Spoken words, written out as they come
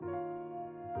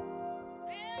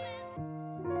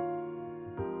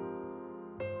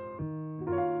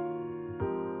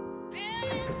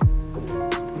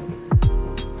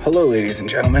Hello, ladies and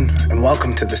gentlemen, and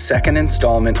welcome to the second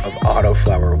installment of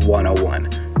Autoflower 101,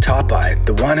 taught by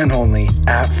the one and only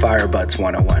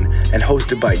 @Firebuds101, and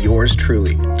hosted by yours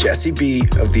truly, Jesse B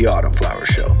of the Autoflower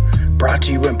Show. Brought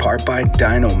to you in part by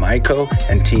Dino Myco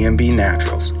and TMB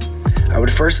Naturals. I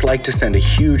would first like to send a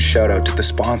huge shout out to the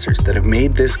sponsors that have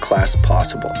made this class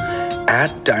possible.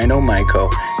 @Dino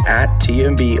Myco,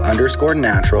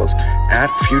 @TMB_Naturals,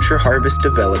 @Future Harvest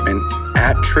Development,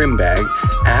 @Trimbag,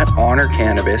 @Honor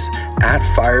Cannabis,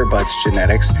 @Firebuds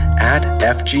Genetics,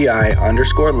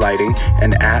 @FGI_Lighting,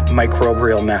 and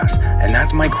 @Microbial Mass. And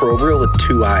that's microbial with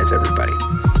 2 eyes, everybody.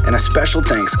 And a special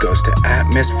thanks goes to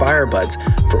 @Miss Firebuds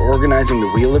for organizing the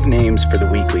Wheel of Names for the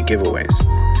weekly giveaways.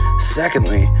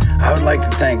 Secondly, I would like to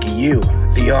thank you,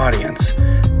 the audience.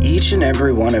 Each and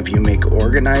every one of you make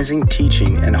organizing,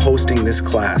 teaching, and hosting this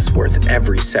class worth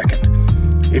every second.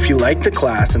 If you like the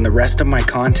class and the rest of my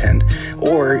content,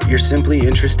 or you're simply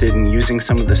interested in using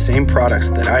some of the same products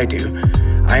that I do,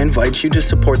 I invite you to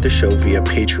support the show via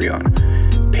Patreon.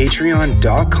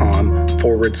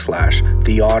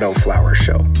 Patreon.com/The Autoflower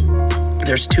Show.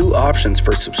 There's 2 options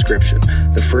for subscription.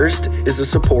 The first is a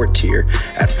support tier.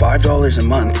 At $5 a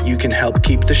month, you can help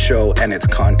keep the show and its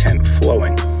content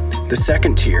flowing. The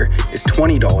second tier is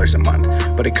 $20 a month,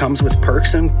 but it comes with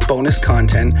perks and bonus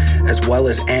content, as well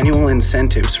as annual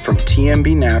incentives from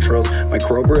TMB Naturals,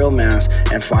 Microbial Mass,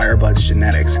 and Firebuds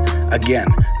Genetics. Again,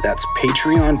 that's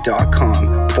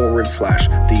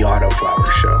patreon.com/The Autoflower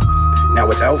Show. Now,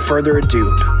 without further ado,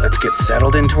 let's get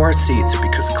settled into our seats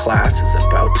because class is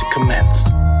about to commence.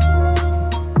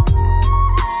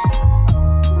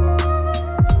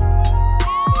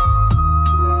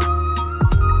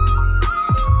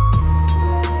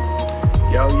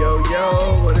 Yo, yo,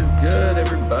 yo, what is good,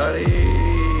 everybody?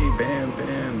 Bam,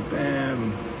 bam,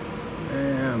 bam,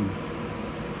 bam.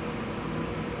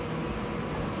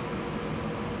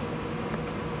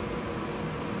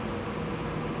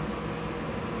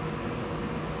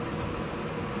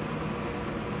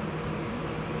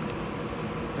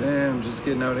 Bam, just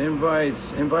getting out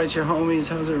invites. Invite your homies.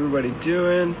 How's everybody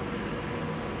doing?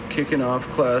 Kicking off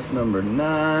class number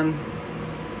 9.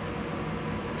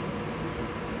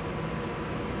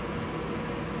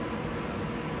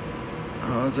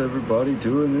 How's everybody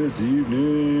doing this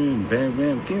evening? Bam,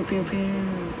 bam, pew, pew, pew.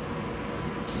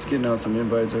 Just getting out some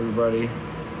invites, everybody.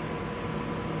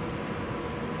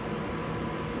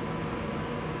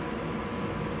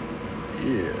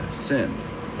 Yeah, send.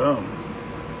 Boom.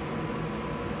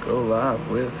 Go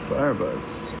live with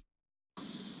Firebuds.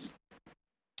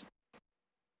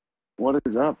 What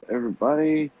is up,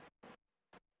 everybody?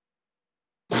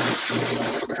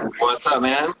 What's up,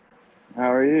 man?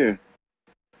 How are you?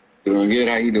 Doing good.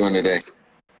 How you doing today?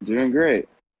 Doing great.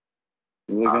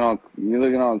 You're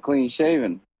looking all clean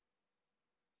shaven.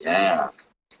 Yeah.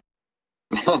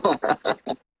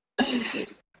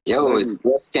 Yo, it's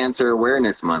Breast Cancer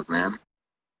Awareness Month, man.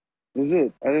 Is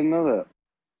it? I didn't know that.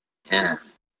 Yeah.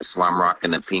 That's why I'm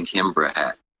rocking the pink Himbra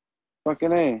hat.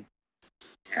 Fucking A.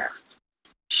 Yeah.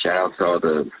 Shout out to all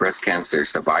the breast cancer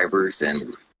survivors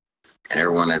and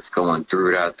everyone that's going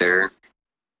through it out there.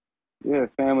 Yeah,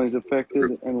 families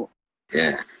affected and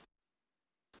yeah.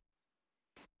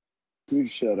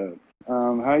 Huge shout out.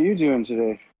 How you doing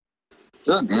today?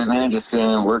 Doing good, man. Just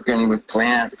been working with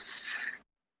plants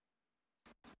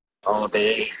all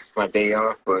day. It's my day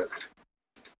off, but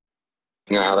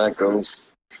you know how that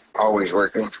goes. Always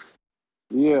working.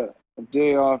 Yeah, a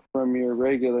day off from your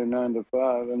regular 9 to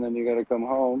 5, and then you got to come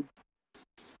home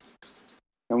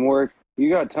and work. You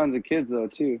got tons of kids though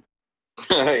too.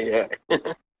 Yeah.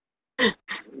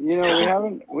 You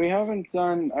know, we haven't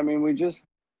done. I mean, we just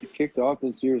kicked off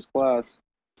this year's class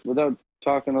without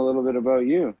talking a little bit about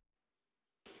you.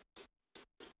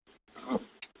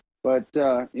 But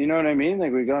you know what I mean?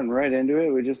 Like, we gotten right into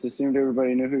it. We just assumed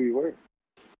everybody knew who you were.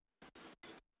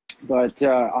 But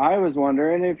I was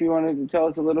wondering if you wanted to tell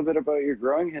us a little bit about your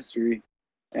growing history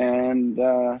and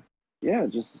yeah,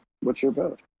 just what you're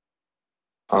about.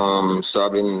 So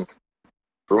I've been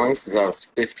growing since I was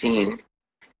 15.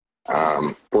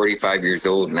 45 years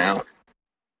old now.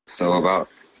 So about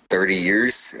 30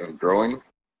 years of growing.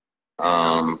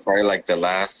 Probably like the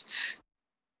last,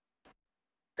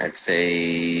 I'd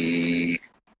say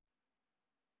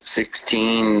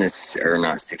 16, or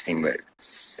not 16, but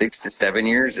 6 to 7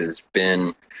 years has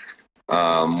been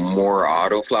more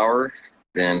autoflower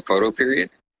than photo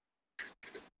period.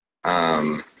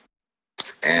 And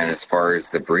as far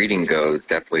as the breeding goes,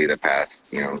 definitely the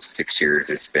past 6 years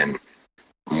it's been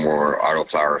more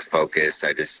autoflower focus.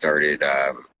 I just started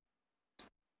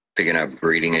picking up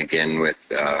breeding again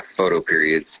with photo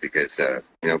periods because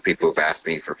people have asked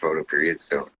me for photo periods,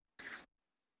 so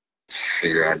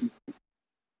figure I'd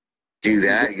do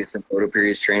that. Get some photo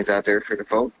periods trains out there for the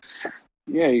folks.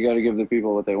 Yeah, you got to give the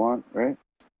people what they want, right?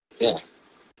 Yeah.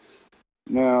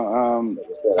 No,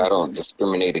 I don't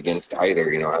discriminate against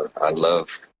either. I love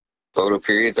photo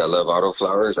periods. I love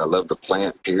autoflowers. I love the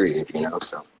plant period.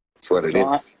 So that's what it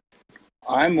is.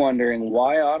 I'm wondering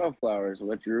why autoflowers.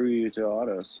 What drew you to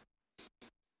autos?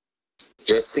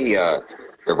 Just the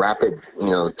rapid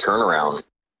turnaround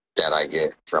that I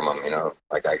get from them.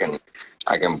 Like I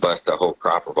can bust a whole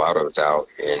crop of autos out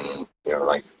in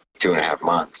like 2.5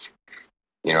 months.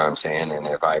 You know what I'm saying? And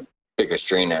if I pick a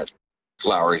strain that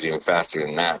flowers even faster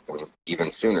than that, then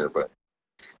even sooner. But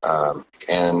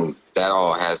and that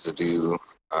all has to do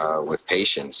with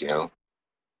patience.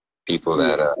 People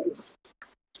that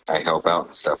I help out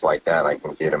and stuff like that. I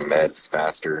can get them meds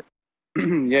faster.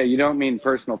 Yeah, you don't mean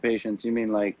personal patients. You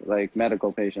mean like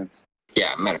medical patients.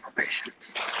 Yeah, medical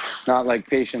patients. Not like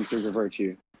patience is a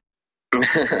virtue.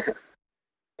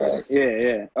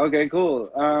 Yeah. Okay,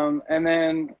 cool. And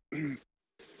then,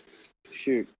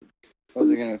 shoot, what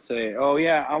was I gonna say? Oh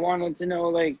yeah, I wanted to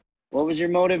know what was your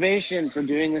motivation for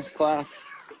doing this class?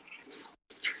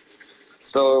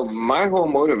 So my whole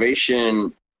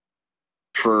motivation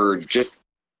for just,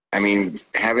 having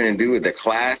to do with the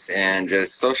class and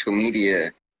just social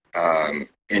media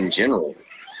in general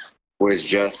was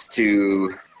just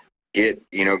to get,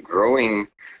 growing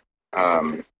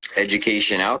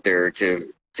education out there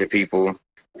to people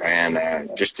and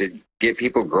just to get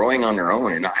people growing on their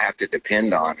own and not have to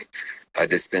depend on a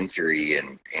dispensary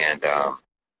and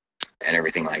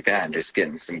everything like that, and just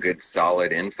getting some good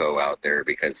solid info out there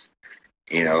because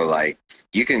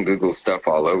you can Google stuff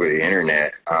all over the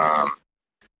internet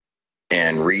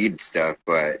and read stuff,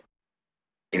 but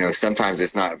sometimes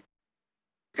it's not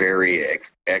very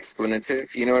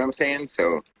explanative. You know what I'm saying?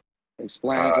 So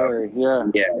explanatory. Yeah.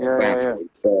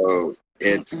 So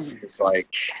it's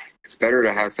like it's better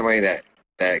to have somebody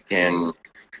that can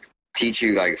teach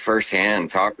you like firsthand,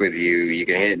 talk with you. You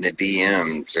can hit in the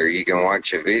DMs or you can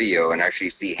watch a video and actually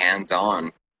see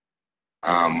hands-on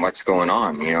what's going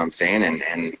on. You know what I'm saying?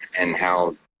 And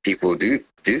how people do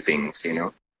things.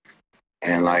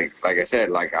 And like I said,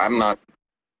 like I'm not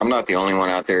the only one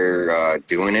out there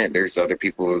doing it. There's other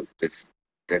people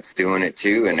that's doing it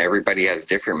too, and everybody has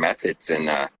different methods,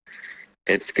 and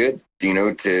it's good,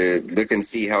 to look and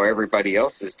see how everybody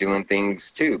else is doing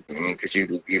things too. Because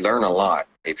you learn a lot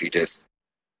if you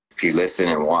listen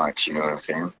and watch. You know what I'm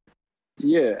saying?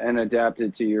 Yeah, and adapt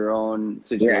it to your own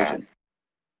situation. Yeah.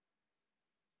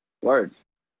 Word.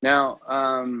 Now,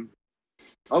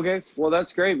 okay, well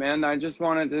that's great, man. I just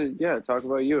wanted to talk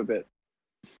about you a bit.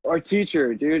 Our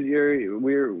teacher, dude,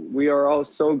 we are all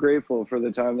so grateful for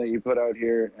the time that you put out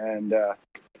here and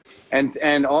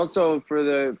also for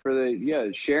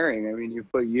the sharing. You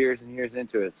put years and years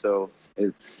into it, so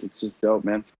it's just dope,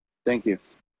 man. Thank you.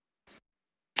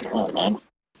 Oh man,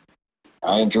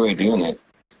 I enjoy doing it.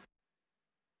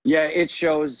 Yeah, it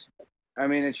shows.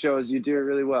 It shows you do it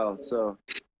really well. So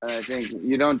I think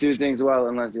you don't do things well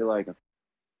unless you like them.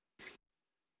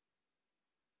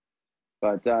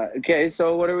 But okay,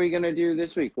 so what are we gonna do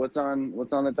this week? What's on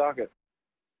the docket?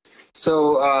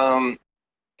 So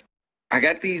I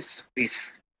got this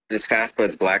Fast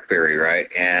Buds Blackberry, right?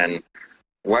 And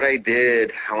what I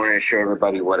did, I want to show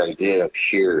everybody what I did up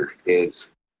here is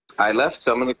I left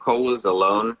some of the colas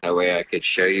alone. That way I could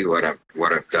show you what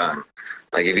I've done.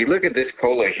 Like if you look at this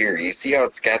cola here, you see how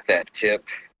it's got that tip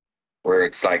where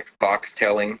it's like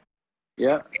foxtailing.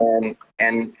 Yeah.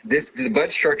 And the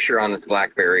bud structure on this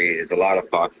Blackberry is a lot of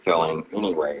foxtailing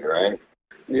anyway, right?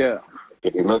 Yeah.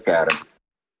 If you look at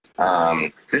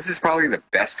it. This is probably the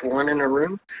best one in the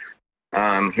room.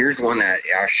 Here's one that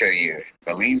I'll show you.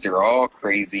 The leaves are all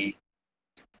crazy.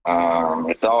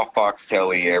 It's all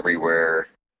foxtaily everywhere.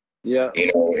 Yeah.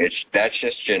 That's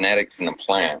just genetics in the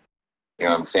plant. You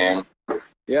know what I'm saying?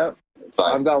 Yep.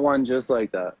 Like, I've got one just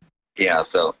like that. Yeah,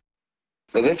 so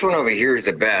this one over here is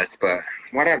the best, but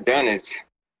what I've done is,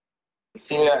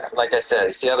 like I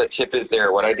said, see how the tip is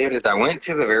there? What I did is I went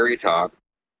to the very top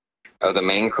of the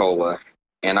main cola,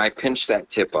 and I pinched that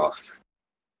tip off.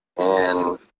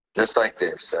 And just like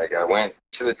this, like I went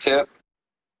to the tip,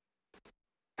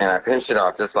 and I pinched it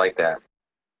off just like that.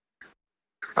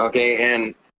 Okay,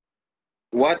 and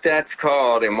what that's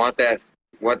called and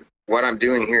what I'm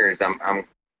doing here is I'm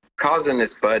causing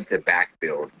this bud to back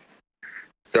build.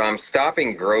 So I'm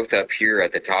stopping growth up here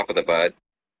at the top of the bud,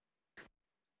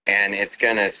 and it's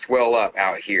gonna swell up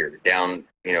out here, down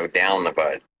the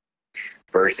bud.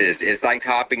 versus it's like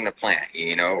topping the plant,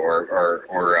 you know,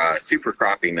 or super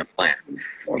cropping the plant.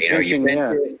 Or You know, you pinching, pinch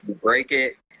yeah. it, you break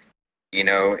it, you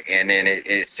know, and then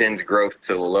it sends growth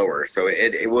to the lower. So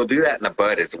it will do that in the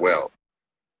bud as well.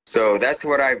 So that's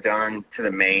what I've done to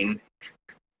the main,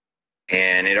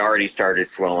 and it already started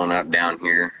swelling up down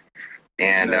here.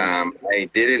 And I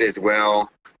did it as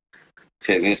well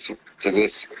to this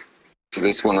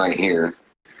one right here.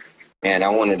 And I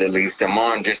wanted to leave some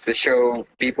on just to show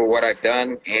people what I've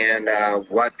done and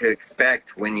what to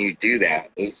expect when you do that.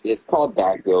 It's called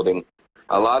back building.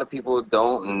 A lot of people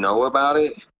don't know about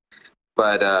it,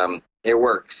 but it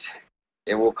works.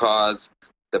 It will cause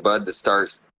the bud to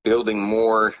start building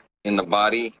more in the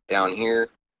body down here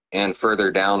and further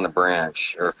down the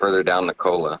branch or further down the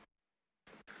cola.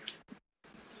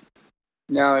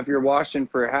 Now, if you're washing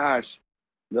for hash,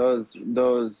 those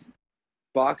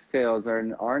boxtails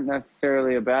aren't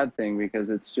necessarily a bad thing because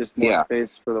it's just more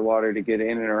space for the water to get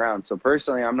in and around. So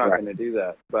personally, I'm not going to do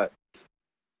that, but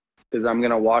because I'm going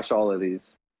to wash all of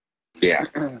these. Yeah.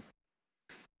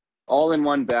 All in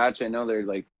one batch. I know they're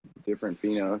like different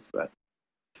phenos, but.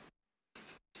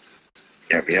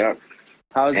 Yep.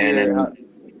 Go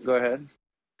ahead.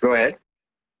 Go ahead.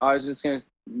 I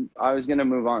was gonna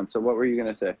move on. So what were you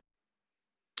gonna say?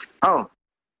 Oh,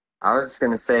 I was just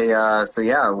gonna say. So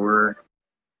yeah, we're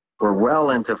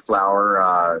well into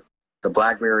flower. The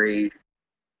blackberry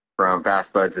from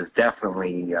Fast Buds is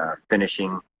definitely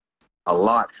finishing a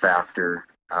lot faster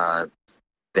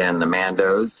than the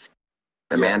Mandos.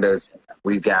 The Mandos,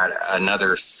 we've got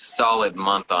another solid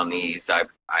month on these.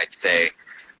 I'd say.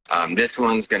 This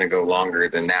one's going to go longer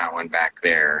than that one back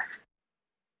there.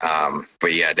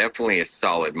 But yeah, definitely a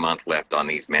solid month left on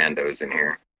these Mandos in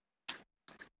here.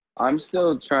 I'm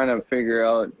still trying to figure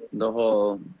out the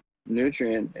whole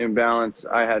nutrient imbalance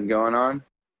I had going on.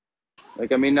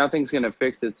 Like, I mean, nothing's going to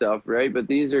fix itself, right? But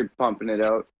these are pumping it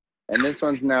out. And this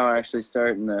one's now actually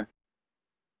starting to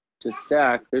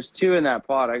stack. There's 2 in that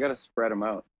pot. I got to spread them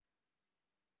out.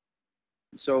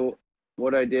 So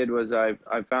what I did was I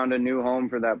found a new home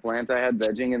for that plant I had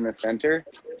vegging in the center.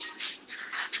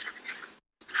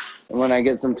 And when I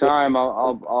get some time,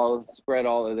 I'll spread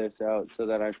all of this out so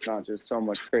that it's not just so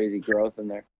much crazy growth in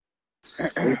there.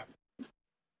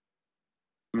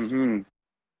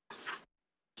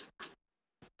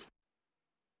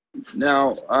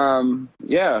 Now,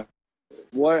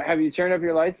 what have you turned up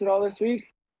your lights at all this week?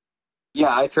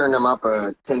 Yeah, I turned them up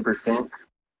 10%.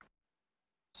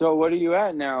 So what are you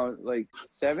at now? Like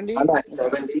 70? I'm at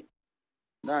 70.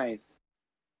 Nice.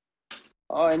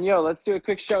 Oh, and let's do a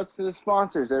quick shouts to the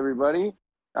sponsors, everybody.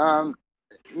 You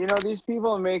know, these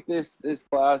people make this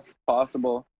class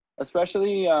possible,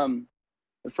 especially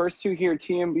the first 2 here,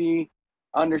 TMB_naturals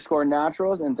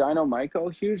and Dino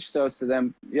Myco. Huge shouts to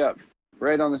them. Yep,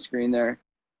 right on the screen there.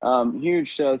 Huge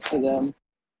shouts to them.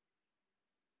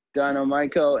 Dino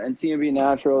Myco and TMB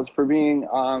Naturals for being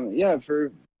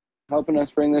for helping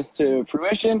us bring this to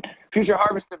fruition. Future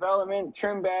Harvest Development,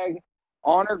 Trim Bag,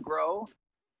 Honor Grow,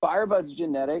 Firebuds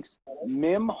Genetics,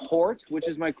 Mim Hort, which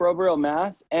is microbial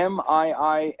mass,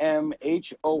 MIIMHORT,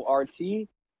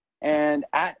 and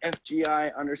at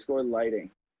FGI_lighting.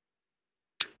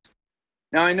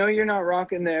 Now, I know you're not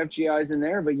rocking the FGIs in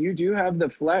there, but you do have the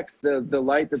Flex, the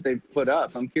light that they've put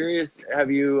up. I'm curious, have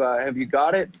you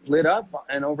got it lit up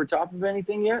and over top of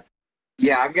anything yet?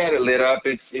 Yeah, I've got it lit up.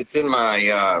 It's in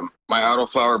my my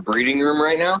Autoflower breeding room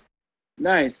right now.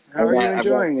 Nice. How are you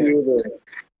enjoying it?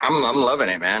 I'm loving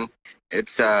it, man.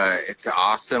 It's an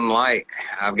awesome light.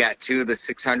 I've got 2 of the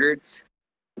 600s,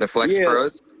 the Flex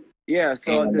Pros. Yeah,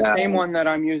 so and, the same one that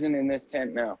I'm using in this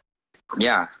tent now.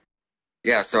 Yeah.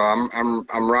 So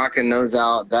I'm rocking those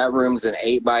out. That room's an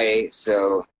 8x8,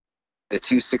 so the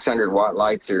 2 600-watt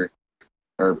lights are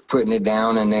putting it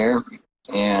down in there.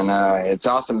 And it's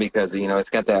awesome because, you know, it's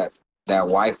got that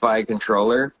Wi-Fi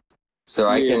controller. So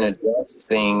I can adjust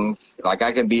things. Like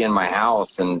I could be in my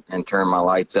house and turn my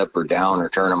lights up or down or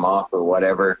turn them off or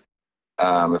whatever.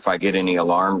 If I get any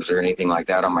alarms or anything like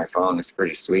that on my phone, it's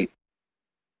pretty sweet.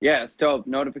 Yeah, it's dope.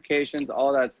 Notifications,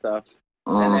 all that stuff.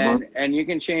 And you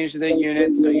can change the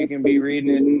unit so you can be reading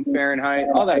it in Fahrenheit,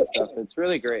 all that stuff. It's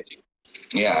really great.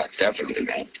 Yeah, definitely,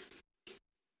 man.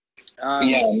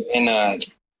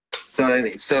 So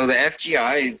the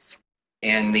FGIs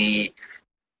and the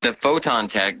Photon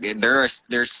Tech,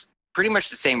 there's pretty much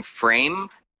the same frame,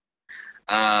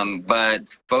 but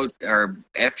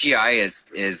FGI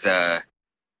is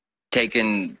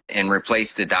taken and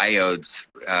replaced the diodes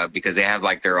because they have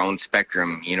like their own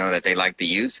spectrum, you know, that they like to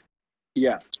use.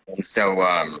 Yeah. And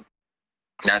so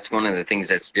that's one of the things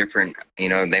that's different. You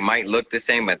know, they might look the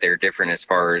same, but they're different as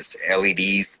far as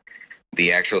LEDs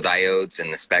the actual diodes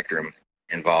and the spectrum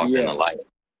involved in the Yeah, light.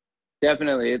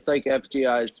 definitely. It's like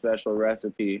FGI's special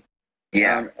recipe.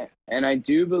 Yeah. And I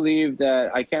do believe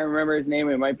that, I can't remember his name.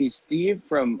 It might be Steve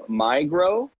from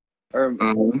MyGrow, or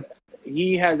Hmm.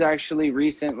 he has actually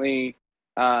recently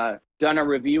done a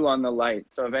review on the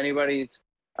light. So if anybody's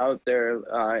out there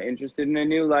interested in a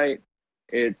new light,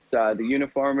 it's the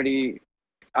Uniformity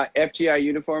FGI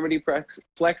Uniformity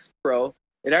Flex Pro.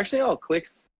 It actually all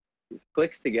clicks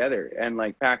together and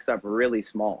like packs up really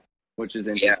small, which is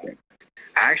Yeah. interesting.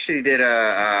 I actually did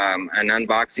an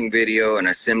unboxing video, an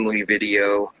assembly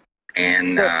video,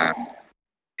 and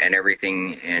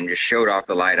everything, and just showed off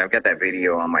the light. I've got that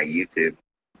video on my YouTube.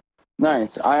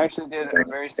 Nice. I actually did a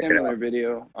very Check it similar out.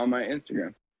 video on my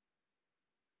Instagram.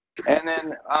 And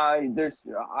then I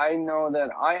know that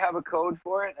I have a code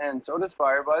for it, and so does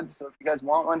Firebuds. So if you guys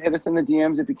want one, hit us in the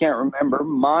DMs. If you can't remember,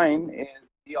 mine is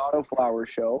the Autoflower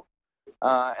Show,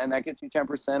 and that gets you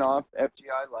 10% off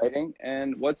FGI lighting.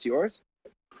 And what's yours?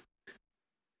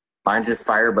 Mine's just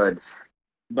Firebuds.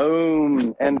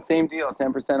 Boom. And same deal,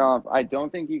 10% off. I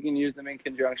don't think you can use them in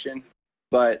conjunction,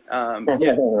 but yeah,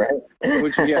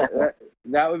 which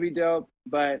that would be dope.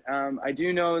 But I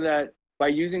do know that by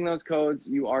using those codes,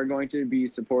 you are going to be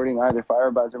supporting either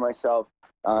Firebuds or myself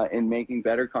in making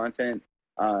better content,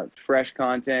 fresh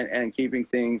content, and keeping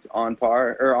things on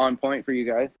par or on point for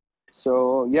you guys.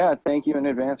 So yeah, thank you in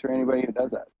advance for anybody who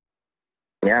does that.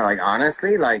 Yeah, like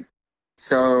honestly,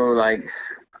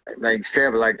 straight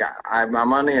up, like I'm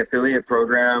on the affiliate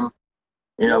program,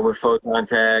 with Photon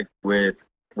Tech, with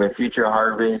Future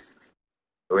Harvest,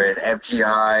 with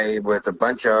FGI, with a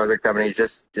bunch of other companies.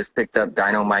 Just picked up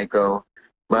Dynamico.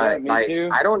 But Yeah, me too.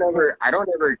 I don't ever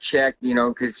check,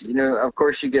 because of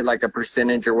course you get like a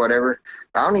percentage or whatever.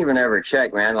 I don't even ever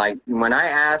check, man. Like when I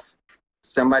ask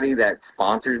somebody that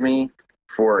sponsors me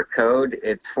for a code,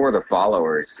 it's for the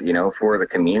followers, for the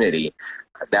community.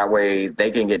 That way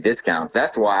they can get discounts.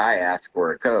 That's why I ask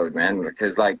for a code, man,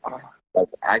 because like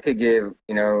I could give,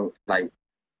 yeah,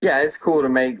 it's cool to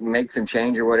make some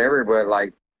change or whatever, but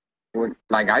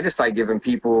I just like giving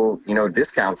people,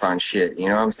 discounts on shit. You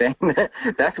know what I'm saying?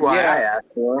 That's why I ask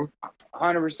for them.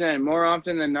 100%. More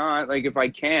often than not, like if I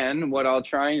can, what I'll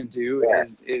try and do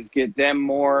is get them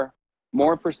more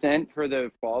percent for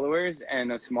the followers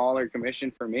and a smaller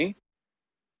commission for me,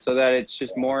 so that it's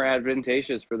just more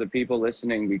advantageous for the people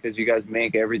listening, because you guys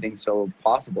make everything so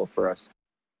possible for us.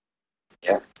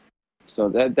 Yeah. So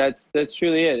that's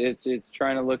truly it. It's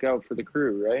trying to look out for the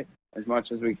crew, right? As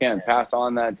much as we can. Pass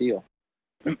on that deal.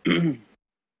 Anyways,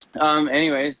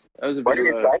 that was a What bit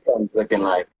are of your trichomes looking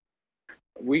like?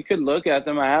 We could look at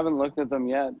them. I haven't looked at them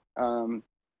yet.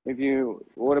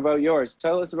 What about yours?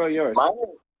 Tell us about yours.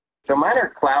 Mine are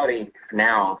cloudy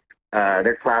now.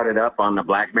 They're clouded up on the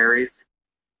blackberries.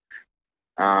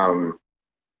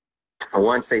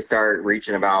 Once they start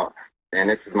reaching about, and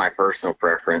this is my personal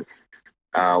preference,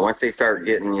 once they start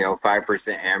getting,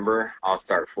 5% amber, I'll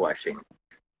start flushing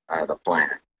the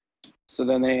plant. So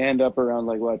then they end up around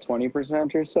like what,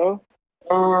 20% or so?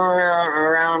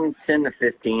 Around 10 to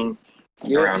 15,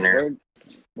 around there.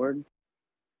 Word.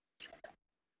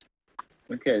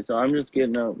 Okay, so I'm just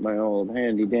getting out my old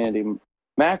handy dandy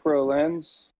macro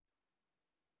lens,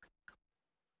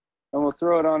 and we'll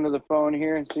throw it onto the phone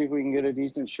here and see if we can get a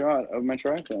decent shot of my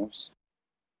trichomes.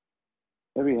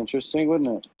 That'd be interesting,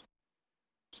 wouldn't it?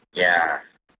 Yeah.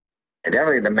 And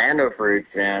definitely the Mando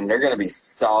fruits, man, they're going to be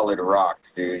solid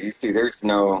rocks, dude. You see, there's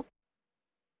no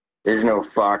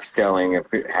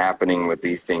foxtelling happening with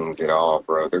these things at all,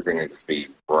 bro. They're going to just be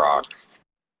rocks.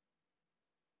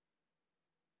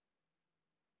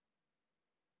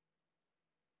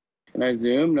 Can I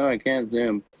zoom? No, I can't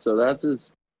zoom. So that's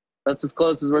as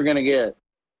close as we're gonna get.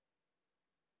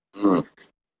 Mm.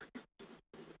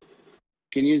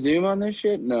 Can you zoom on this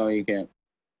shit? No, you can't.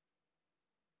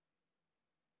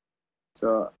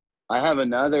 So I have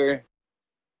another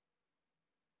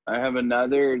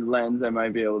lens I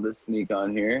might be able to sneak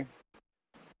on here.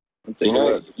 Let's take a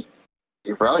look.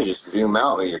 You probably just zoom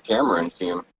out with your camera and see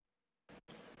them.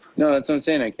 No, that's what I'm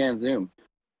saying. I can't zoom.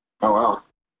 Oh, wow.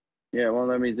 Yeah, it won't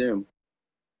let me zoom.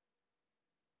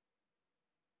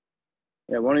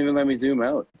 Yeah, it won't even let me zoom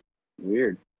out.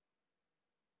 Weird.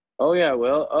 Oh, yeah,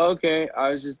 well, okay.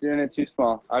 I was just doing it too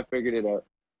small. I figured it out.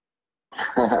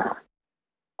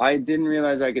 I didn't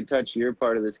realize I could touch your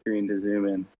part of the screen to zoom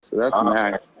in. So that's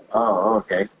max. Oh,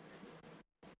 okay.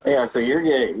 Yeah, so you're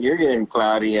getting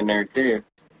cloudy in there too.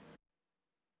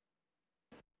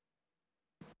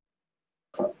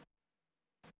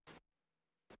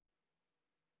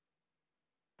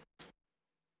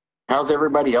 How's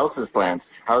everybody else's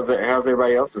plants? How's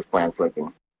everybody else's plants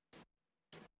looking?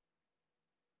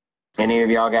 Any of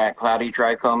y'all got cloudy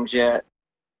trichomes yet?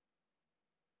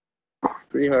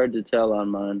 Pretty hard to tell on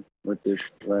mine with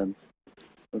this lens.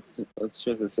 Let's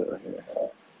check this out here.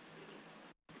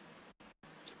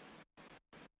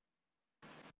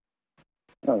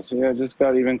 Oh, so yeah, it just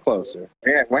got even closer.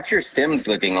 Yeah. What's your stems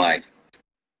looking like?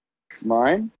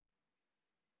 Mine?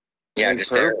 Yeah, Like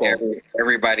just purple.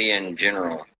 everybody in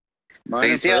general. So Mine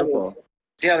you are see purple.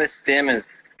 how this stem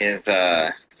is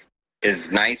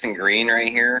nice and green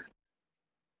right here,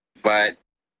 but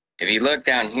if you look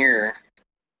down here,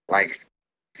 like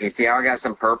you see how I got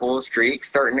some purple streaks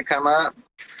starting to come up,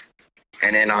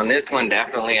 and then on this one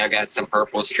definitely I got some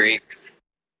purple streaks,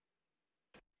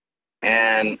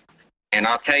 and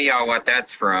I'll tell y'all what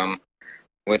that's from.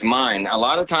 With mine, a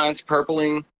lot of times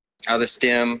purpling of the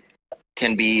stem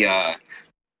can be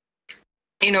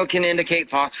can indicate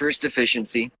phosphorus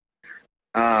deficiency.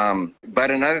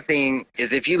 But another thing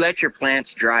is if you let your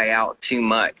plants dry out too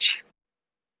much,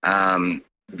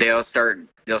 they'll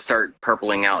start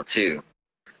purpling out too.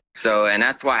 So, and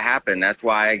that's what happened. That's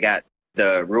why I got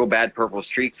the real bad purple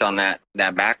streaks on that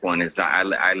back one. Is I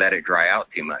let it dry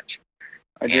out too much.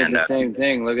 I did the same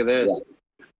thing. Look at this.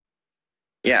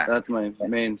 Yeah, that's my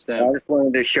main stem. I just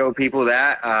wanted to show people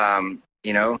that.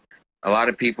 A lot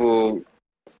of people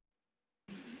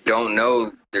don't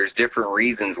know there's different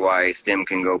reasons why a stem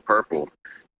can go purple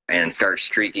and start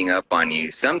streaking up on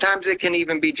you. Sometimes it can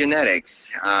even be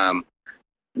genetics.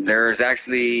 There's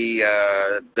actually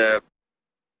the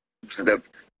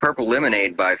purple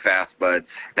lemonade by Fast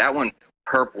Buds. That one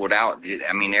purpled out.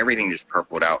 I mean, everything just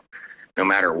purpled out, no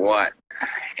matter what,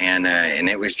 and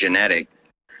it was genetic.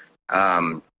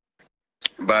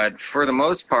 But for the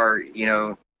most part,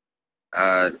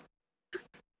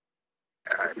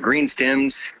 green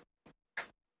stems.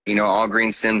 All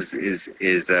green stems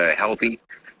is healthy.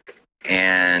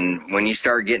 And when you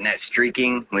start getting that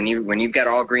streaking, when you've got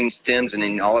all green stems, and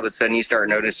then all of a sudden you start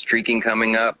notice streaking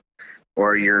coming up,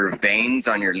 or your veins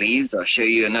on your leaves, I'll show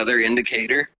you another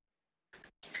indicator.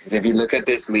 If you look at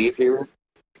this leaf here,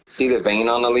 see the vein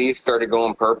on the leaf started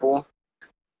going purple.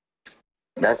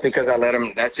 That's because I let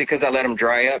them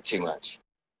dry up too much.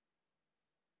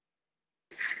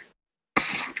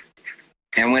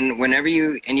 And whenever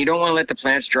you don't want to let the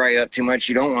plants dry up too much,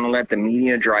 you don't want to let the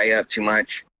media dry up too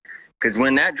much, because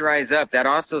when that dries up, that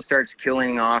also starts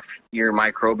killing off your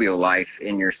microbial life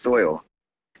in your soil.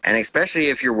 And especially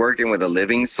if you're working with a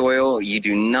living soil, you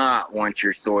do not want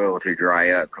your soil to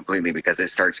dry up completely, because it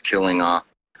starts killing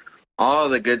off all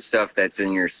the good stuff that's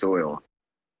in your soil.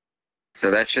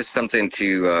 So that's just something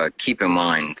to keep in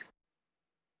mind.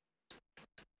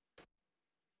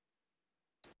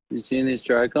 You seeing these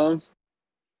trichomes?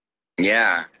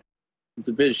 Yeah. It's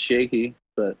a bit shaky,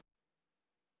 but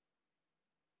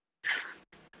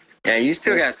yeah, you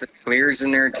still got some clears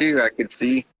in there too, I could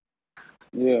see.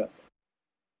 Yeah.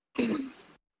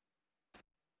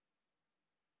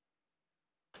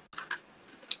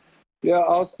 Yeah,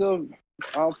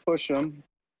 I'll push them.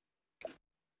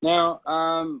 Now,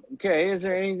 okay, is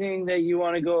there anything that you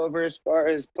want to go over as far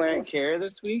as plant care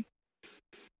this week?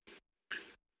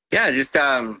 Yeah, just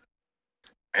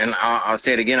and I'll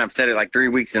say it again. I've said it like 3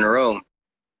 weeks in a row.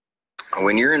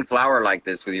 When you're in flower like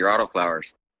this with your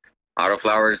autoflowers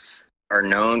are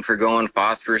known for going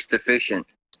phosphorus deficient.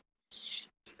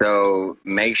 So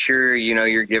make sure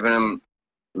you're giving them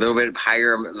a little bit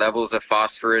higher levels of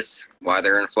phosphorus while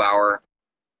they're in flower.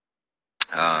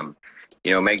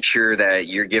 Make sure that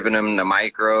you're giving them the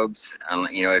microbes.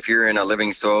 If you're in a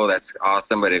living soil, that's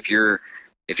awesome. But if you're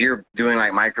doing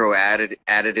like micro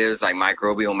additives like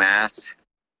microbial mass,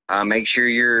 make sure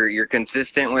you're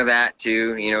consistent with that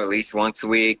too. At least once a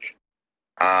week,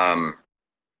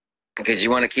 because you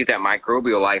want to keep that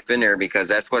microbial life in there, because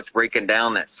that's what's breaking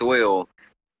down that soil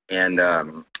and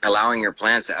allowing your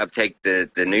plants to uptake the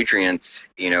nutrients,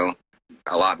 a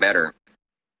lot better.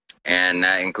 And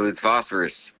that includes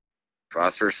phosphorus.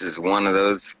 Phosphorus is one of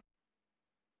those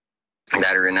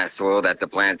that are in that soil that the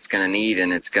plant's going to need,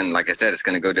 and it's going to, like I said, it's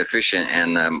going to go deficient,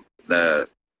 and the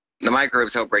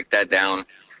microbes help break that down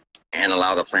and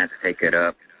allow the plant to take it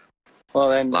up.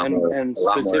 Well, and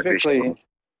specifically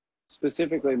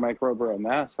microbial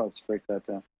mass helps break that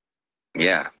down.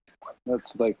 Yeah.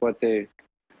 That's like what they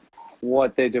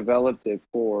developed it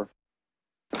for.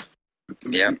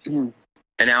 Yep. And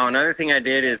now another thing I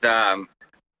did is I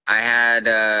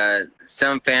had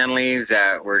some fan leaves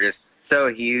that were just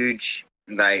so huge,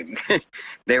 like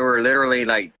they were literally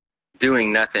like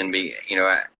doing nothing,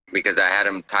 because I had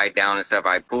them tied down and stuff.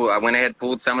 I went ahead and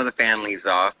pulled some of the fan leaves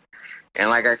off, And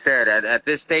like I said, at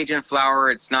this stage in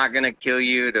flower, it's not going to kill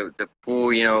you. The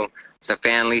pull, some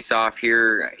fan leaves off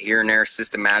here and there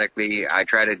systematically. I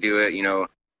try to do it,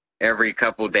 every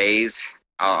couple days.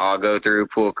 I'll go through,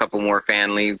 pull a couple more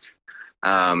fan leaves.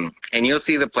 And you'll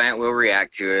see the plant will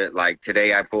react to it. Like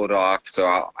today I pulled off,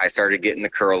 so I started getting the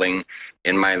curling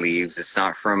in my leaves. It's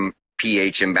not from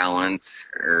pH imbalance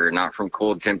or not from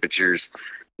cold temperatures.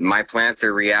 My plants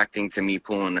are reacting to me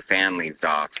pulling the fan leaves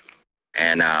off.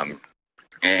 And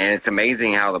it's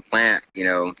amazing how the plant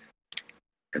will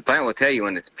tell you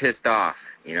when it's pissed off.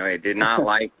 It did not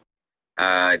like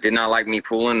me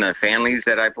pulling the fan leaves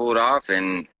that I pulled off,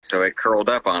 and so it curled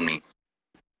up on me.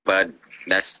 But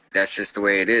that's just the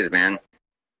way it is, man.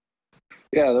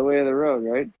 Yeah, the way of the road,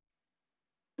 right?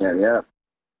 Yeah.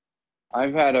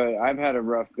 I've had a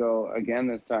rough go again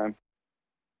this time.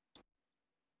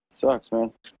 Sucks,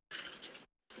 man.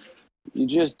 You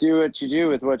just do what you do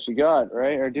with what you got,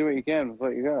 right? Or do what you can with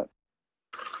what you got.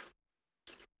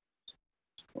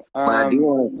 But I do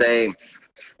want to say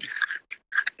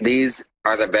these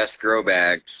are the best grow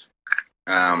bags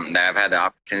that I've had the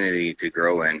opportunity to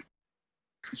grow in.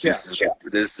 Yeah.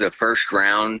 This is the first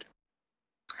round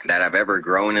that I've ever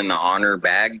grown in the Honor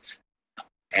bags.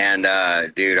 And,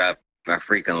 dude, I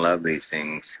freaking love these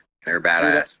things. They're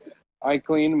badass. Dude, I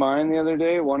cleaned mine the other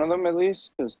day, one of them at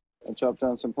least, because I chopped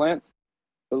down some plants.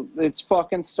 But it's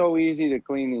fucking so easy to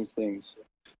clean these things.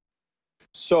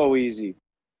 So easy.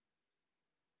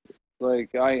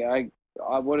 Like, I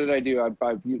what did I do? I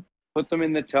put them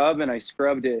in the tub and I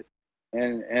scrubbed it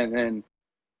and then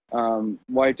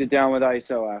wiped it down with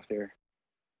ISO after.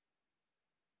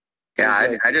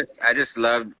 Yeah, I just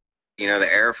love, the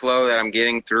airflow that I'm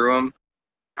getting through them.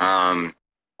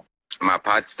 My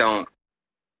pots don't.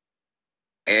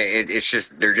 It's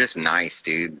just they're just nice,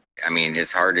 dude. I mean,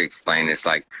 it's hard to explain. It's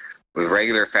like with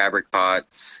regular fabric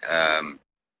pots,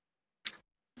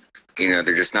 they're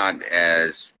just not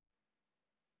as,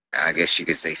 I guess you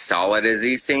could say, solid as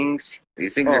these things.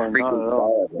 These things are freaking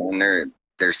solid, man.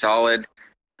 They're solid.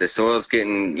 The soil's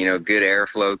getting, good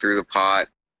airflow through the pot.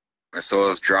 My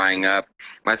soil's drying up.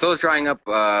 My soil's drying up,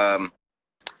 I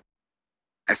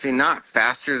say not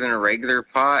faster than a regular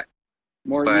pot.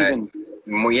 More even.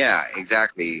 More, yeah,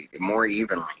 exactly. More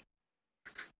evenly.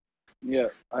 Yeah,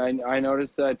 I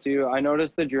noticed that too. I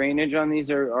noticed the drainage on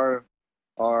these are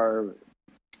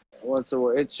what's the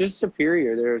word? It's just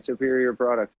superior. They're a superior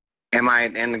product. And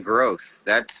the growth.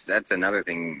 That's another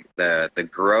thing. The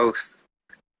growth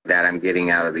that I'm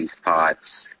getting out of these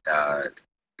pots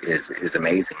is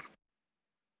amazing.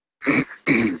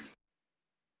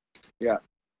 Yeah.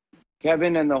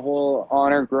 Kevin and the whole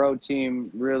Honor Grow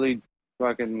team really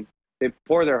fucking, they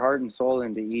pour their heart and soul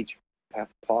into each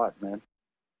pot, man.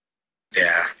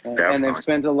 Yeah, and they've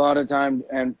spent a lot of time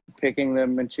and picking the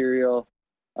material.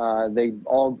 They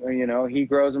all, he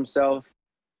grows himself,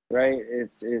 right?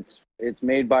 It's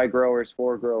made by growers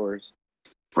for growers.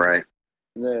 Right.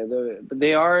 But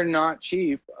they are not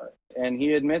cheap, and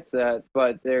he admits that,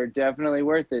 but they're definitely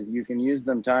worth it. You can use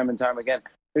them time and time again.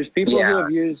 There's people who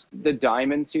have used the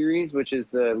Diamond series, which is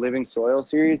the Living Soil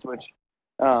series, which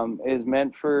is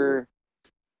meant for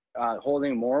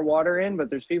holding more water in, but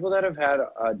there's people that have had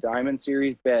a Diamond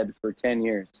series bed for 10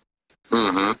 years.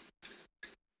 Mm-hmm.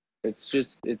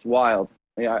 It's wild.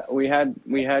 Yeah, we had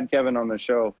Kevin on the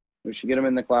show. We should get him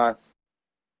in the class.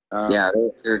 Yeah,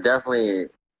 they're definitely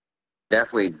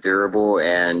durable,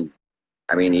 and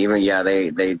I mean, even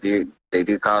they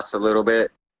do cost a little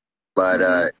bit,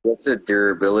 but what's the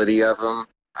durability of them?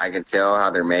 I can tell how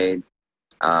they're made.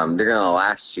 They're gonna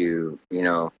last you.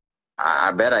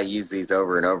 I bet I use these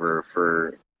over and over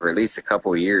for at least a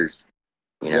couple of years.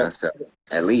 So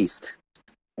at least.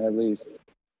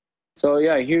 So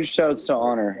yeah, huge shouts to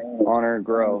Honor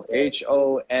Grow,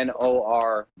 HONORGROW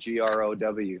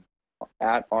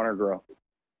at Honor Grow.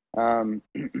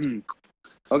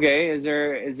 Okay, is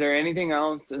there anything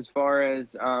else as far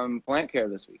as plant care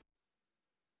this week?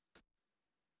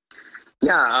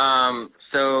 Yeah.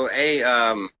 So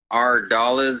our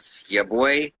dollars, ya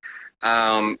boy.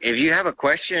 If you have a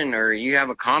question or you have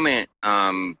a comment,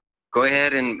 go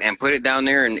ahead and put it down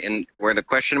there and where the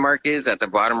question mark is at the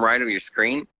bottom right of your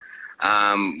screen.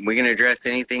 We can address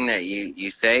anything that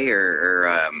you say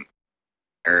or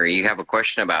you have a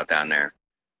question about down there.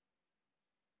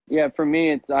 Yeah, for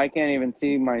me, I can't even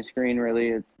see my screen really.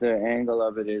 It's the angle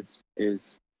of it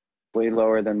is way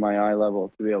lower than my eye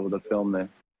level to be able to film this.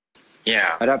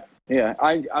 Yeah.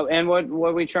 And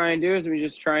what we try and do is we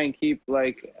just try and keep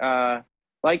like a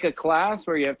class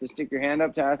where you have to stick your hand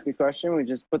up to ask a question. We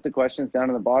just put the questions down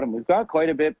at the bottom. We've got quite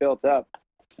a bit built up.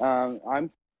 I'm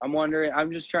I'm wondering,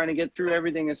 I'm just trying to get through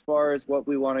everything as far as what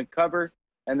we want to cover,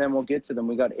 and then we'll get to them.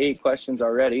 We got 8 questions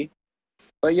already.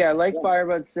 But yeah, like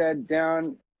Firebud said,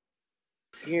 down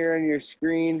here on your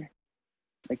screen,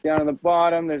 like down on the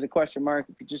bottom, there's a question mark.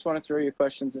 If you just want to throw your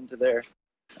questions into there.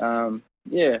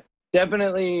 Yeah,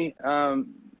 definitely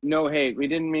no hate. We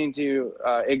didn't mean to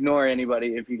ignore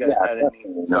anybody if you guys had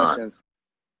any questions.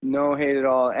 No hate at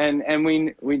all. And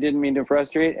we didn't mean to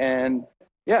frustrate. And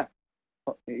yeah,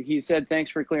 he said thanks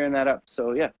for clearing that up.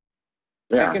 So yeah.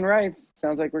 Back and rights.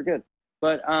 Sounds like we're good.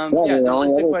 But there's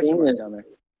just a question mark down there.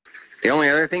 The only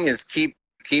other thing is keep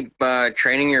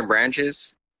training your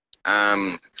branches.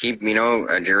 Keep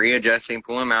readjusting,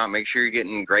 pull them out. Make sure you're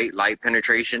getting great light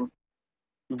penetration.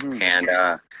 Mm-hmm. And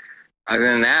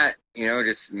other than that,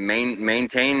 just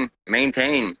maintain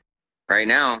right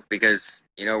now, because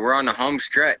we're on the home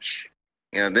stretch.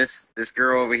 This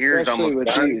girl over here especially is almost with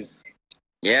done. These.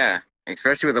 Yeah,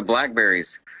 especially with the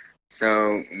blackberries.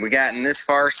 So we gotten this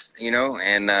far,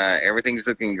 and everything's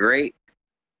looking great.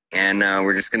 And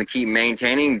we're just gonna keep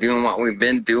maintaining, doing what we've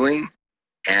been doing,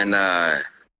 and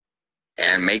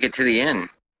make it to the end.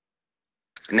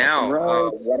 Now,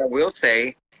 what I will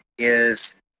say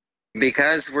is,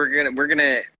 because we're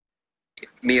gonna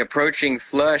be approaching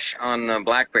flush on the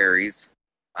blackberries,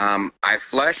 I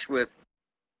flush with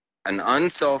an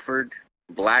unsulfured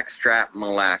blackstrap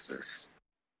molasses.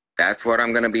 That's what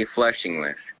I'm gonna be flushing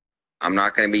with. I'm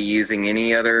not gonna be using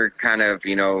any other kind of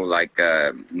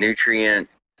nutrient.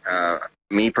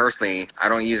 Me personally, I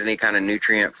don't use any kind of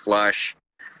nutrient flush,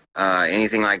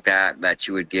 anything like that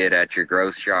you would get at your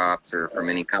grocery shops or from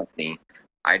any company.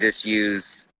 I just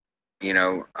use,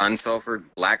 unsulfured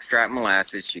blackstrap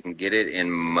molasses. You can get it in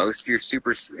most of your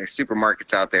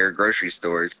supermarkets out there, grocery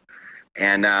stores.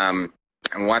 And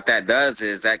what that does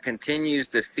is that continues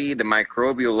to feed the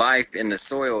microbial life in the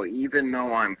soil, even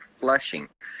though I'm flushing,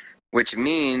 which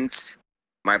means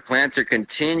my plants are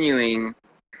continuing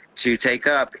to take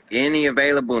up any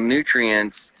available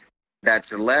nutrients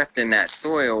that's left in that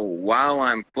soil while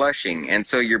I'm flushing. And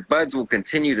so your buds will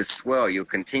continue to swell. You'll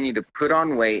continue to put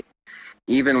on weight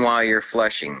even while you're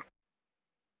flushing.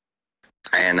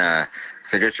 And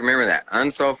so just remember that,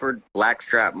 unsulfured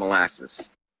blackstrap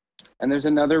molasses. And there's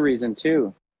another reason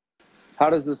too.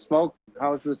 How is the smoke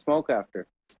after?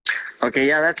 Okay,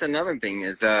 yeah, that's another thing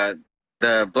is the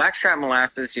blackstrap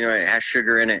molasses, it has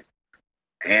sugar in it.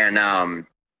 And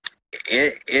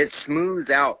it smooths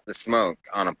out the smoke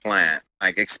on a plant.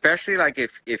 Like, especially like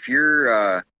if you're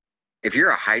a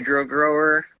hydro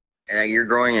grower, you're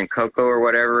growing in cocoa or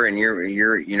whatever, and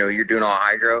you're doing all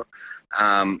hydro.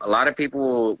 A lot of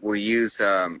people will use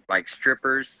like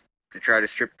strippers to try to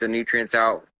strip the nutrients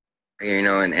out, and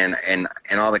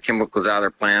all the chemicals out of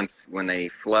their plants when they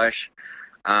flush.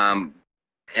 And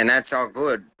that's all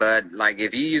good, but like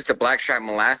if you use the blackstrap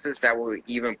molasses, that will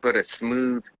even put a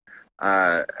smooth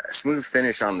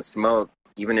finish on the smoke,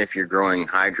 even if you're growing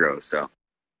hydro. So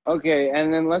okay,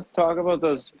 and then let's talk about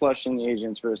those flushing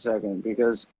agents for a second,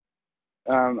 because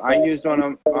I used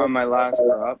one on my last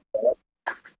crop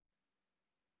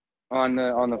on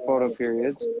the photo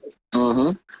periods.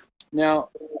 Mm-hmm. Now,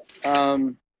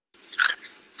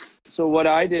 so what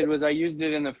I did was I used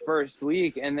it in the first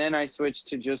week, and then I switched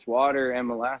to just water and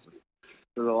molasses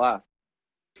for the last.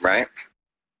 Right.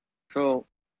 So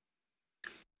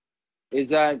is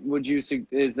that what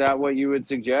you would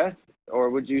suggest, or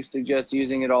would you suggest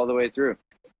using it all the way through?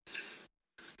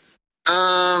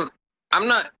 I'm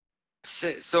not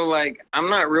I'm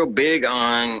not real big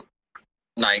on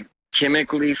like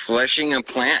chemically flushing a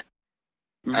plant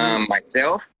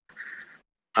myself.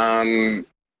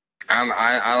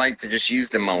 I like to just use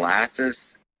the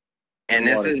molasses, and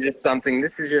this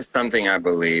is just something I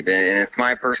believe, and it's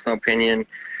my personal opinion.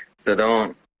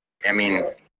 So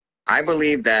I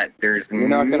believe that you're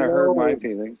not going to hurt my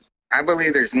feelings. I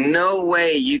believe there's no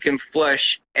way you can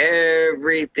flush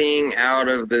everything out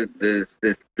of the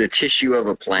tissue of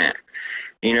a plant.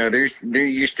 You're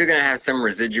still going to have some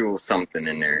residual something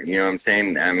in there. You know what I'm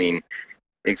saying? I mean,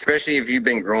 especially if you've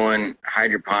been growing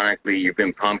hydroponically, you've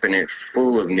been pumping it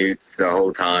full of newts the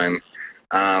whole time.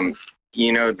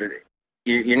 You're not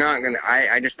going to,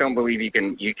 I just don't believe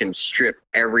you can strip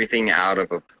everything out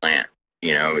of a plant,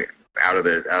 out of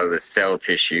the cell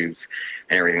tissues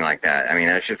and everything like that. I mean,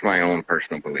 that's just my own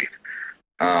personal belief.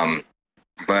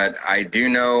 But I do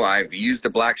know I've used the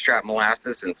blackstrap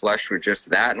molasses and flushed with just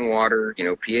that and water,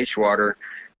 pH water,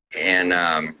 and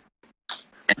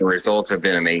the results have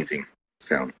been amazing.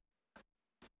 So,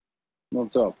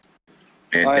 what's up?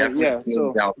 It definitely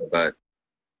smooths out the bud.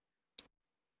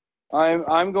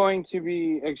 I'm going to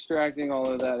be extracting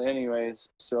all of that anyways.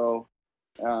 So,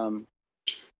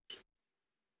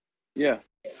 Yeah,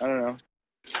 I don't know.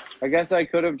 I guess I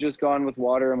could have just gone with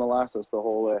water and molasses the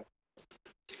whole way.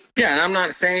 Yeah, and I'm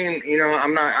not saying,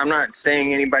 I'm not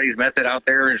saying anybody's method out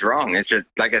there is wrong. It's just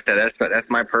like I said, that's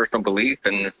my personal belief,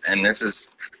 and this is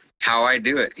how I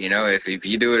do it. If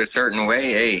you do it a certain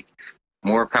way, hey,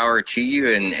 more power to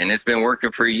you, and it's been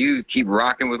working for you. Keep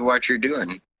rocking with what you're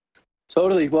doing.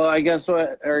 Totally. Well, guess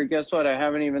what? I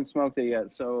haven't even smoked it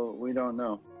yet, so we don't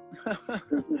know.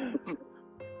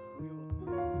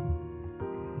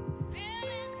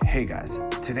 Hey guys,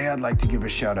 today I'd like to give a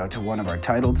shout out to one of our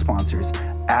titled sponsors,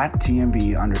 at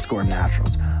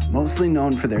TMB_Naturals, mostly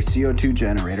known for their CO2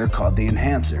 generator called the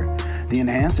Enhancer. The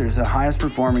Enhancer is the highest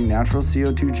performing natural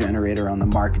CO2 generator on the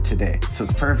market today, so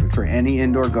it's perfect for any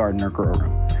indoor garden or grow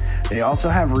room. They also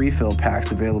have refill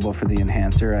packs available for the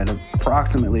Enhancer at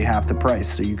approximately half the price,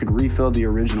 so you can refill the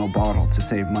original bottle to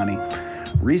save money.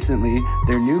 Recently,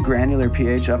 their new granular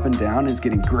pH up and down is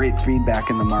getting great feedback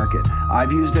in the market.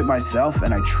 I've used it myself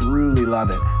and I truly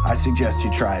love it. I suggest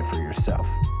you try it for yourself.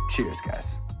 Cheers,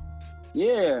 guys.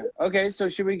 Yeah. Okay, so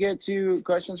should we get to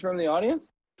questions from the audience?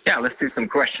 Yeah, let's do some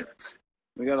questions.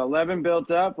 We got 11 built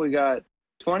up. We got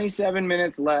 27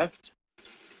 minutes left.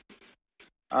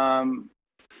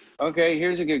 Okay,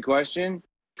 here's a good question.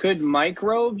 Could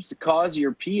microbes cause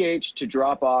your pH to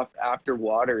drop off after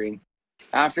watering?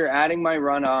 After adding my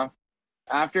runoff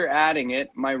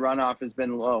has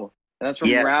been low. And that's from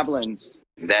Yes. Rablins.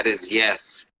 That is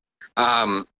yes.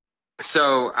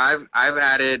 So I've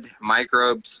added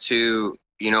microbes to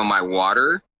my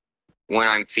water when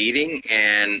I'm feeding,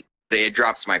 and it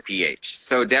drops my pH.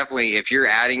 So definitely, if you're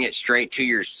adding it straight to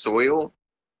your soil,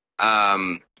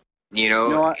 I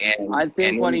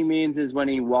think what he means is when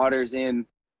he waters in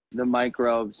the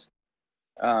microbes,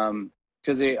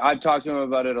 because I've talked to him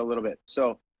about it a little bit.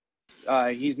 So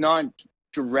he's not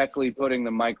directly putting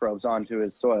the microbes onto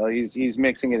his soil. He's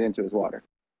mixing it into his water.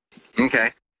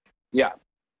 Okay. Yeah.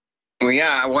 Well,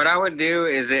 yeah, what I would do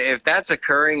is if that's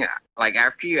occurring, like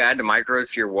after you add the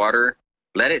microbes to your water,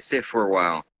 let it sit for a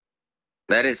while.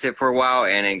 Let it sit for a while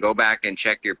and then go back and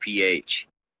check your pH.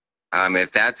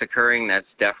 If that's occurring,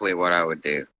 that's definitely what I would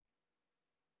do.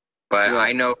 But yeah.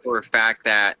 I know for a fact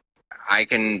that I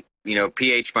can,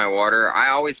 pH my water. I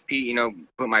always,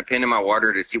 put my pen in my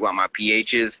water to see what my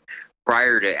pH is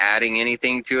prior to adding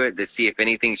anything to it, to see if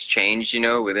anything's changed,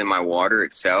 within my water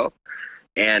itself.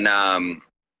 And then,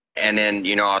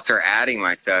 I'll start adding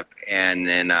my stuff. And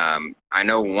then I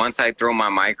know once I throw my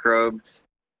microbes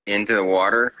into the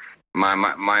water,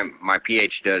 my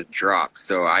pH does drop.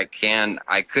 So I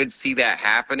could see that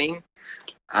happening.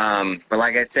 But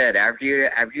like I said, after you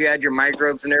add your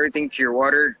microbes and everything to your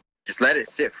water, just let it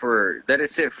sit for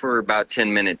about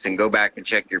 10 minutes and go back and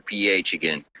check your pH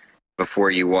again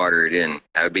before you water it in.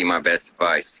 That would be my best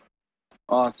advice.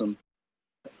 Awesome.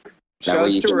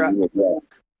 Shouts to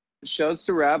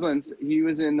Rablins. He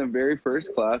was in the very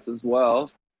first class as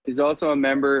well. He's also a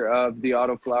member of the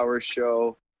Autoflower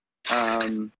show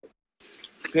Patreon.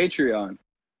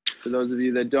 For those of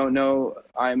you that don't know,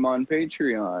 I'm on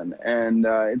Patreon, and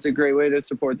it's a great way to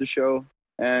support the show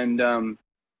and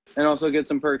also get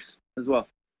some perks as well.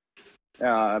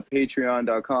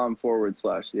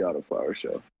 Patreon.com/The Autoflower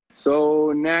Show.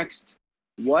 So next,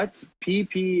 what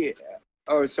PP?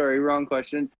 Oh, sorry, wrong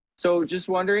question. So just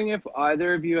wondering if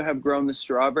either of you have grown the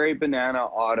strawberry banana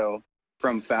auto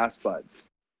from Fast Buds.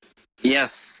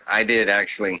 Yes, I did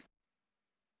actually.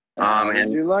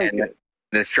 Did you like it?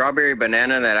 The strawberry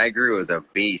banana that I grew was a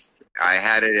beast. I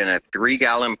had it in a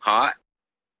 3-gallon pot,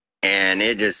 and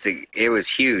it was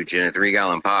huge in a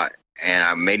 3-gallon pot, and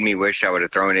it made me wish I would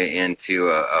have thrown it into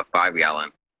a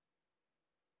 5-gallon.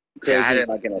 So I had it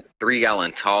like in a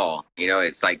 3-gallon tall.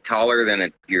 It's like taller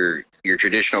than your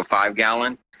traditional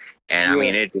 5-gallon, and I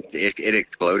mean it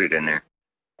exploded in there.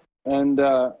 And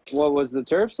what was the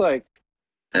terps like?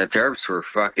 The terps were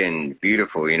fucking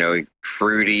beautiful.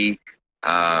 Fruity.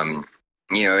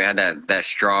 It had that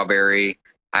strawberry.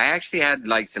 I actually had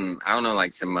like some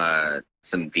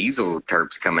diesel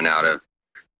terps coming out of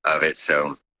it.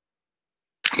 So,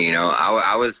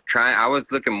 I was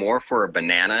looking more for a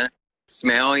banana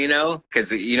smell,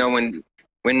 because when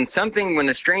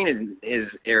a strain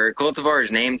is or a cultivar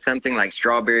is named something like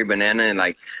strawberry banana, and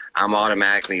like I'm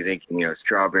automatically thinking,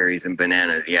 strawberries and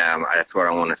bananas. Yeah, that's what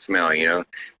I want to smell.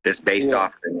 Just based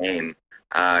off the name.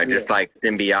 Just like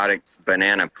Symbiotic's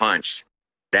Banana Punch.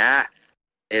 That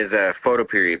is a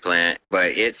photoperiod plant,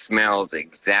 but it smells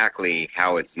exactly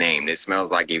how it's named. It smells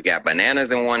like you've got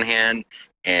bananas in one hand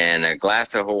and a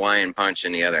glass of Hawaiian Punch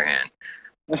in the other hand.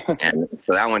 And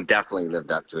so that one definitely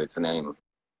lived up to its name.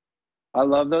 I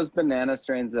love those banana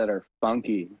strains that are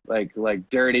funky, like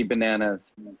dirty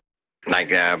bananas. Like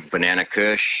banana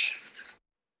kush.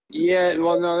 Yeah,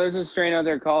 well, no, there's a strain out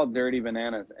there called Dirty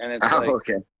Bananas, and it's Oh, like,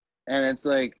 okay.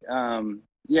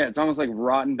 yeah, it's almost like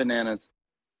rotten bananas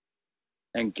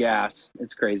and gas.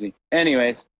 It's crazy.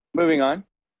 Anyways, moving on.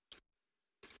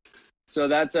 So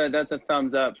that's a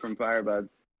thumbs up from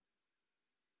Firebuds.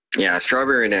 Yeah,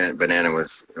 strawberry banana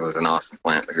was an awesome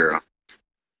plant to grow.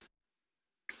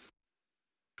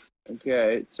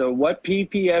 Okay, so what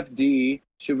ppfd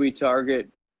should we target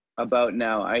about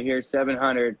now? I hear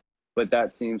 700, but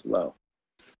that seems low.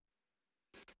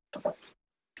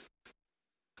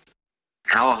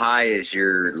 How high is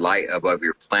your light above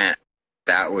your plant?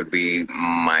 That would be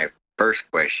my first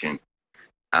question.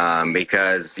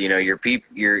 Because your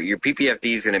PPFD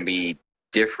is going to be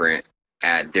different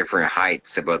at different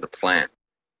heights above the plant.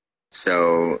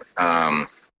 So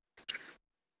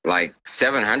like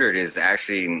 700 is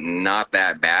actually not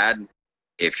that bad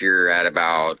if you're at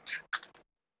about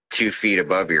 2 feet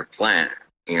above your plant.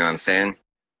 You know what I'm saying?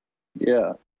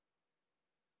 Yeah.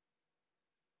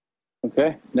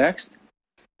 Okay, next.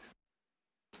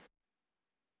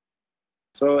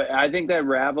 So I think that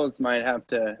Rabblins might have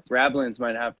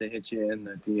to hit you in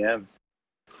the DMs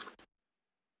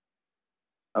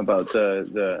about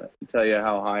the tell you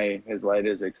how high his light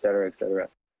is, et cetera, et cetera.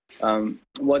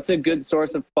 What's a good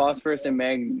source of phosphorus and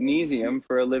magnesium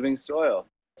for a living soil?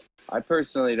 I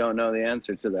personally don't know the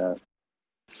answer to that.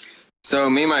 So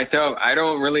me myself, I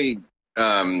don't really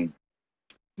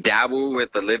dabble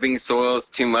with the living soils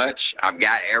too much. I've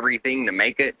got everything to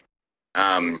make it,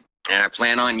 and I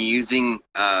plan on using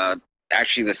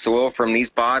actually the soil from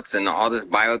these pots and all this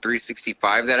Bio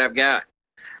 365 that I've got.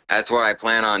 That's what I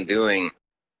plan on doing.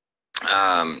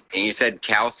 And you said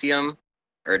calcium,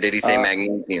 or did he say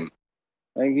magnesium?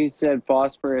 I think he said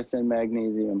phosphorus and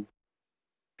magnesium.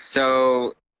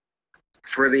 So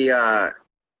for the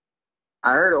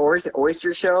I heard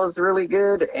oyster shell is really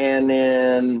good, and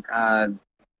then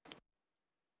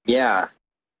yeah,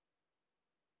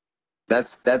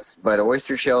 but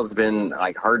oyster shell's been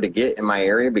like hard to get in my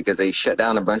area because they shut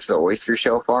down a bunch of the oyster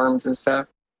shell farms and stuff.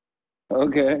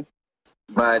 Okay.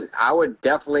 But I would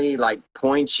definitely like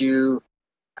point you.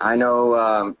 I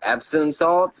know Epsom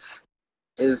salts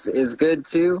is good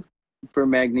too for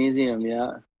magnesium.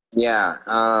 Yeah. Yeah.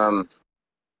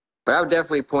 But I would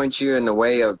definitely point you in the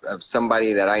way of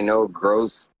somebody that I know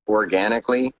grows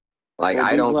organically. Like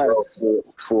I don't grow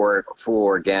for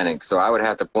organic, so I would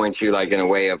have to point you like in a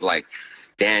way of like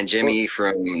Dan Jimmy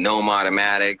from Gnome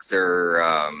Automatics,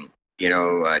 or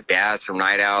Daz from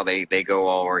Night Owl. They go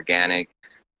all organic,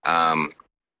 and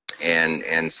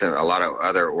so a lot of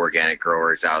other organic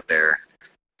growers out there.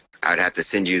 I'd have to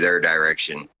send you their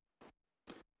direction.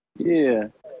 Yeah,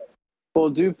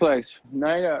 full duplex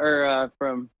Night or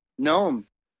from Gnome.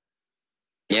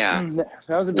 Yeah,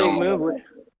 that was a big move.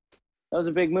 That was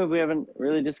a big move. We haven't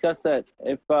really discussed that.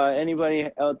 If anybody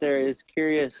out there is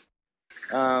curious,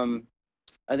 I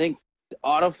think the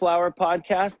Autoflower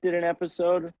podcast did an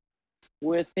episode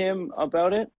with him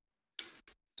about it.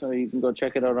 So you can go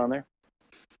check it out on there.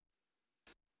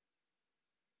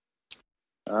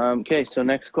 Okay, so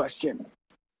next question.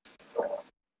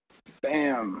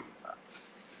 Bam.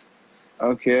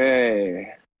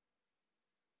 Okay.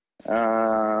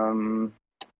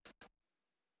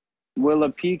 Will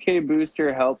a PK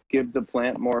booster help give the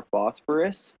plant more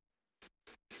phosphorus?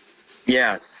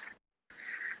 Yes,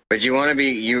 but you want to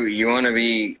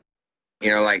be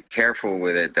like careful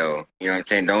with it though. You know what I'm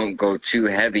saying? Don't go too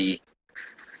heavy.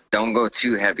 Don't go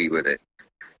too heavy with it.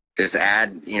 Just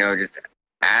add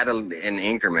in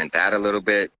increments. Add a little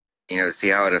bit. See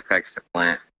how it affects the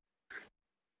plant.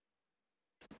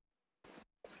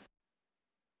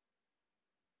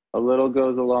 A little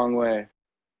goes a long way.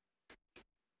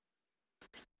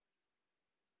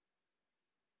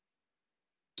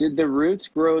 Did the roots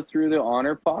grow through the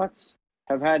honor pots?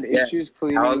 Have had issues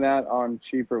cleaning that on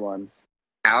cheaper ones.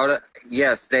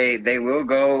 Yes, they will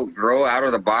grow out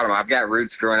of the bottom. I've got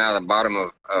roots growing out of the bottom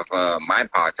of my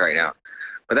pots right now,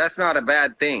 but that's not a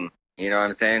bad thing. You know what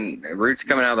I'm saying? Roots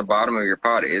coming out of the bottom of your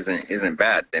pot isn't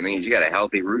bad. That means you got a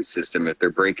healthy root system if they're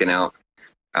breaking out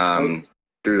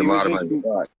through the bottom of the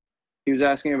pot. He was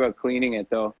asking about cleaning it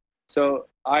though. So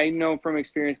I know from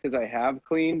experience, because I have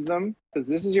cleaned them, because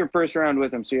this is your first round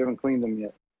with them, so you haven't cleaned them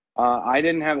yet. I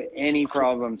didn't have any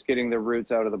problems getting the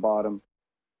roots out of the bottom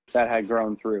that had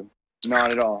grown through. Not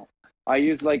at all. I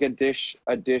used like a dish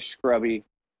scrubby,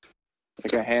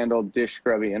 like a handled dish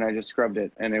scrubby, and I just scrubbed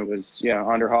it, and it was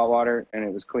under hot water, and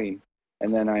it was clean.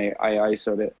 And then I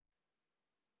ISO'd it.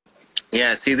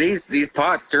 Yeah, see these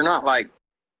pots, they're not like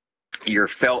your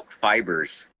felt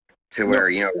fibers. to where,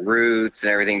 you know, roots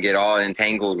and everything get all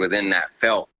entangled within that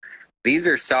felt. These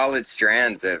are solid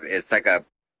strands of, it's like a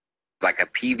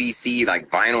PVC, like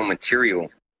vinyl material.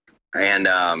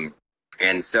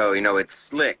 And so, you know, it's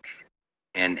slick,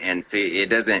 and so it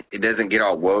doesn't get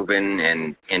all woven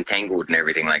and entangled and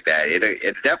everything like that.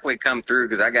 It definitely come through,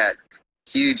 because I got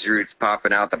huge roots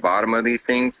popping out the bottom of these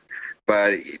things,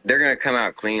 but they're gonna come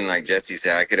out clean, like Jesse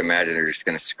said. I could imagine they're just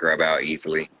gonna scrub out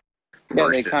easily. Yeah,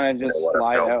 they kind of just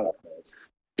slide out.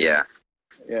 Yeah.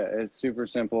 Yeah, it's super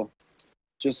simple.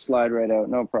 Just slide right out,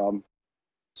 no problem.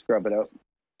 Scrub it out.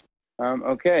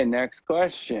 Okay, next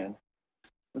question.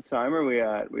 What time are we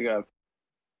at? We got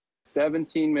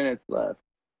 17 minutes left.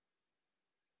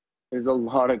 There's a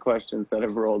lot of questions that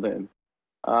have rolled in.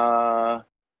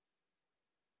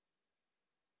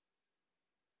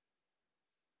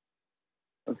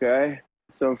 Okay,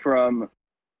 so from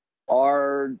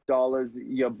 $R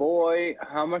ya boy,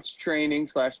 how much training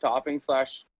 / topping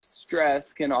 /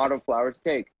 stress can autoflowers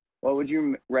take? What would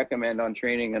you recommend on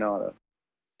training an auto?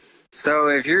 So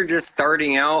if you're just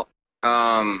starting out,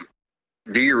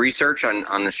 do your research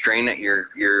on the strain that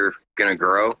you're gonna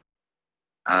grow,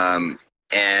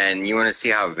 and you want to see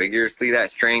how vigorously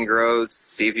that strain grows.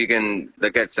 See if you can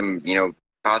look at some, you know,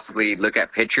 possibly look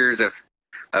at pictures of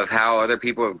how other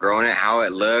people have grown it, how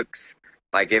it looks.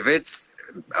 Like if it's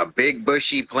a big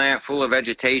bushy plant full of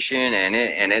vegetation and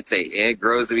it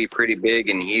grows to be pretty big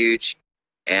and huge,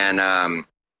 and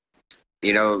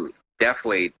you know,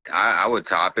 definitely I would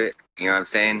top it. You know what I'm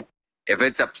saying? If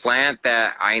it's a plant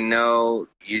that I know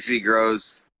usually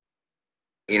grows,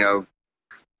 you know,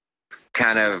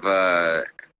 kind of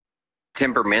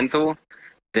temperamental,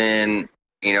 then,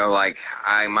 you know, like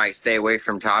I might stay away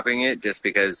from topping it just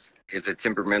because it's a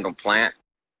temperamental plant.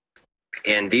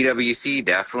 In DWC,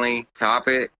 definitely top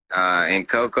it. In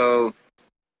cocoa,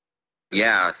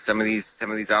 yeah, some of these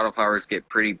autoflowers get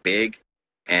pretty big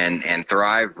and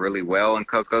thrive really well in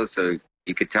cocoa, so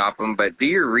you could top them. But do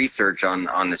your research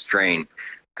on the strain.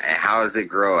 How does it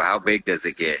grow? How big does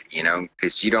it get? You know,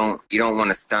 because you don't want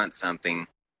to stunt something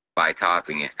by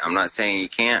topping it. I'm not saying you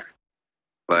can't,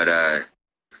 but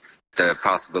the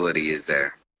possibility is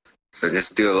there. So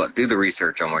just do the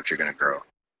research on what you're going to grow.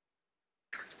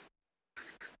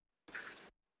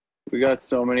 We got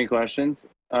so many questions.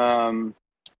 And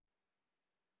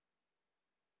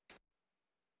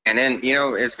then, you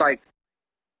know, it's like,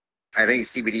 I think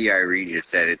CBD Reed just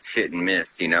said it's hit and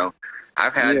miss, you know.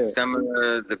 I've had some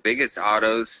of the biggest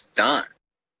autos stunt,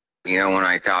 you know, when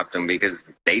I topped them, because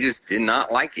they just did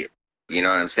not like it. You know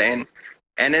what I'm saying?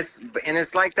 And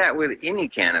it's like that with any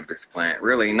cannabis plant,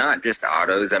 really, not just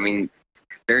autos. I mean,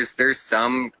 there's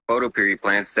some photoperiod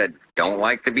plants that don't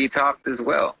like to be topped as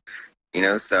well, you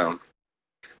know, so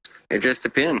it just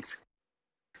depends.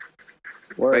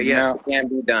 But yes, it can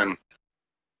be done.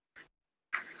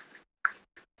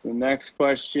 So next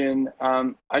question.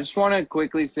 I just want to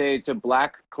quickly say to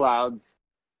Black Clouds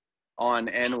on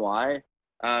NY,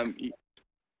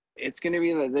 it's going to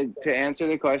be to answer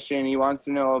the question. He wants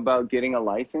to know about getting a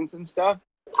license and stuff.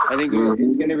 I think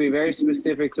it's going to be very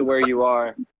specific to where you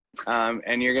are,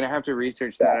 and you're going to have to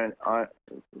research that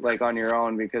on your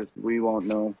own, because we won't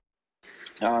know.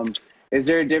 Is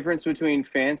there a difference between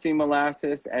fancy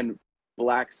molasses and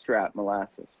blackstrap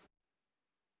molasses?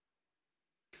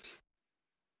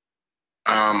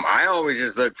 I always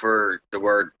just look for the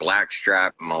word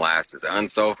blackstrap molasses,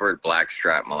 unsulfured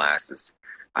blackstrap molasses.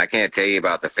 I can't tell you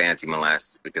about the fancy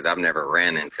molasses because I've never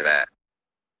ran into that.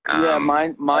 Yeah,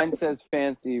 mine says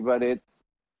fancy, but it's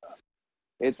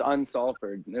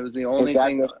unsulfured. It was the only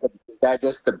thing. Is that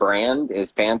just the brand?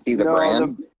 Is fancy the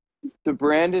brand? The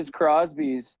brand is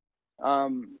Crosby's.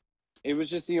 It was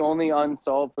just the only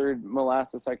unsulfured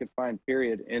molasses I could find,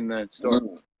 period, in the store.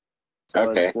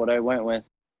 So that's what I went with.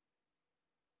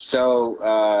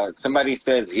 So somebody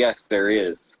says, yes, there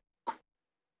is.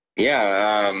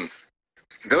 Yeah,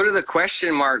 go to the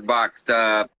question mark box,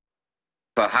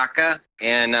 Pahaka,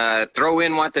 and throw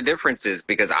in what the difference is,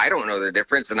 because I don't know the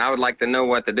difference, and I would like to know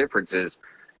what the difference is.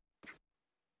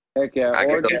 Heck yeah.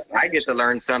 I get to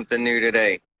learn something new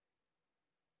today.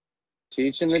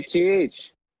 Teaching the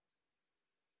TH.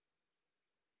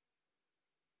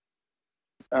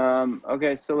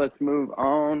 Okay, so let's move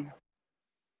on.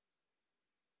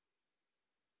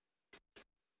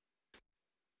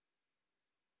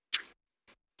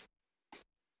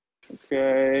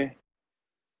 Okay.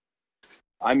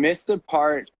 I missed a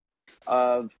part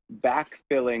of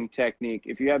backfilling technique.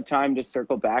 If you have time to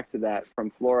circle back to that from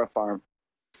Flora Farm.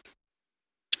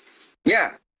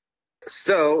 Yeah.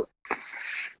 So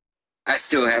I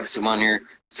still have some on here.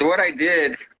 So what I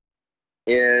did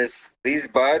is these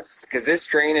buds, because this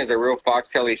strain is a real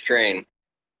foxtaily strain.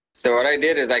 So what I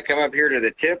did is I come up here to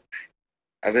the tip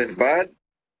of this bud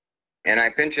and I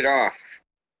pinch it off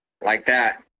like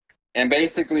that. And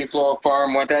basically, Floral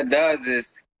Farm, what that does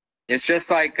is it's just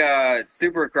like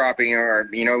super cropping, or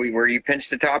where you pinch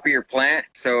the top of your plant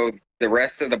so the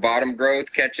rest of the bottom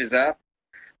growth catches up.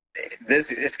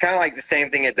 This it's kind of like the same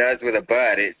thing it does with a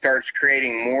bud. It starts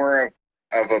creating more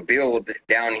of a build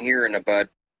down here in the bud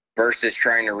versus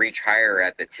trying to reach higher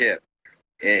at the tip.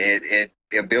 It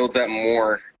builds up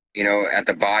more, at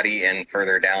the body and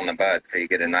further down the bud, so you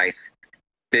get a nice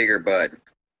bigger bud.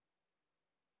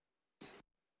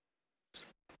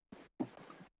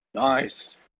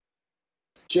 Nice.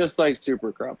 It's just like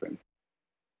super cropping,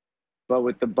 but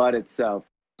with the bud itself.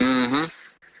 Mm-hmm.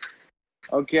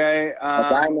 Okay.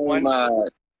 A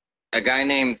guy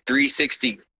named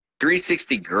 360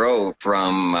 Grow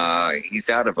from he's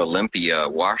out of Olympia,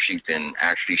 Washington,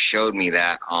 actually showed me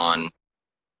that on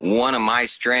one of my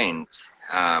strains.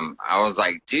 I was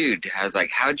like, dude,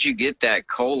 how'd you get that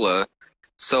cola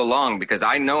so long? Because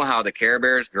I know how the Care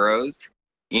Bears grows,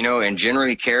 and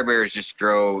generally Care Bears just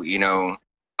grow,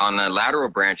 on the lateral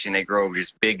branching, they grow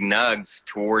just big nugs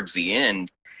towards the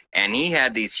end. And he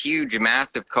had these huge,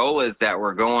 massive colas that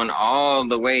were going all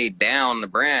the way down the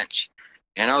branch.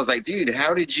 And I was like, dude,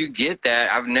 how did you get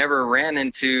that? I've never ran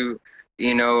into, a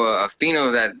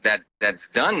pheno that's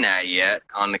done that yet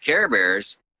on the Care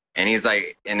Bears. And he's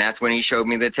like, and that's when he showed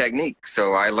me the technique.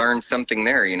 So I learned something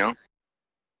there,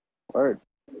 Word.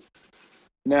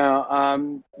 Now,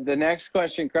 the next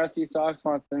question, Krusty Socks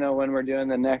wants to know when we're doing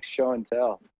the next show and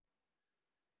tell.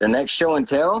 The next show and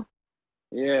tell?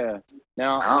 Yeah.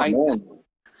 Now, man.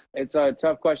 It's a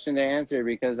tough question to answer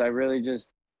because I really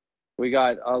we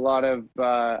got a lot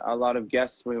of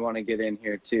guests we want to get in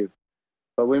here too,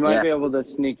 but we might be able to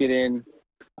sneak it in.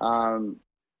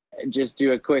 Just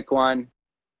do a quick one,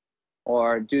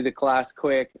 or do the class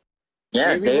quick.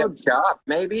 Yeah, day of chop,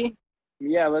 maybe.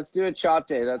 Yeah, let's do a chop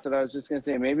day. That's what I was just gonna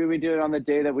say. Maybe we do it on the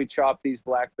day that we chop these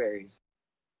blackberries,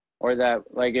 or that,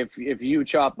 like, if you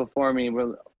chop before me,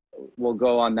 we'll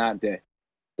go on that day.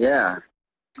 Yeah.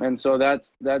 And so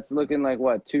that's looking like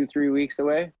what, 2-3 weeks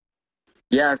away?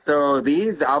 Yeah, so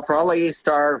these I'll probably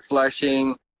start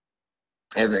flushing,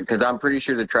 because I'm pretty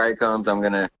sure the trichomes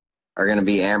are gonna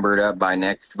be ambered up by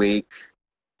next week.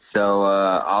 So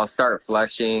I'll start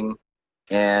flushing,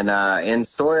 and in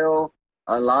soil,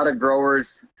 a lot of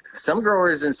some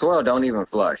growers in soil don't even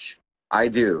flush. I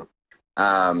do,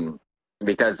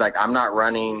 because like I'm not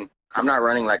running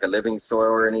like a living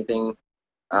soil or anything.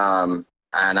 And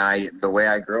the way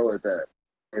I grow is a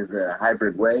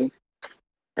hybrid way.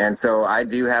 And so I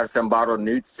do have some bottled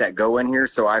newts that go in here,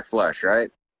 so I flush, right?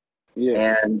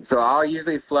 Yeah. And so I'll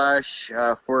usually flush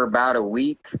for about a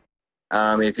week.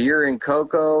 If you're in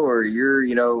cocoa or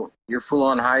you're full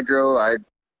on hydro, I'd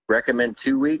recommend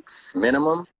 2 weeks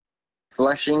minimum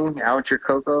flushing out your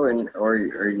cocoa or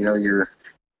your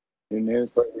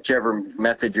newts, whichever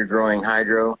method you're growing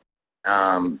hydro.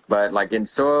 But like in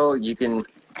soil, you can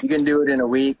do it in a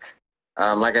week.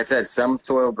 Like I said, some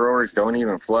soil growers don't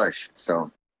even flush. So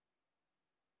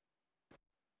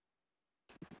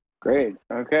great.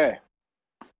 Okay.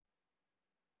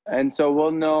 And so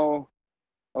we'll know.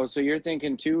 Oh, so you're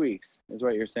thinking 2 weeks is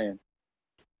what you're saying?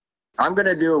 I'm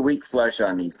gonna do a week flush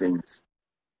on these things.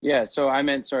 Yeah. So I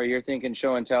meant, sorry, you're thinking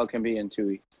show and tell can be in 2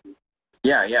 weeks?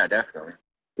 Yeah, definitely.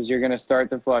 Because you're gonna start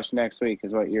the flush next week,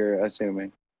 is what you're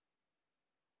assuming?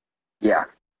 Yeah,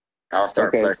 I'll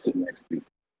start flushing next week.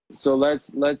 So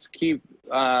let's keep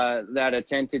that a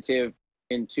tentative.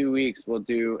 In 2 weeks, we'll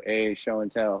do a show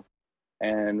and tell,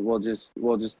 and we'll just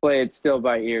play it still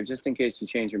by ear, just in case you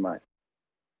change your mind.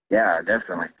 Yeah,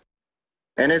 definitely.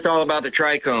 And it's all about the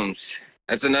trichomes.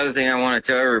 That's another thing I want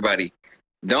to tell everybody.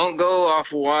 Don't go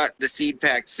off what the seed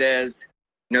pack says.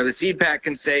 The seed pack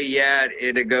can say, yeah,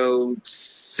 it'll go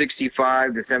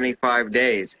 65 to 75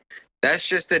 days. That's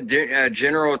just a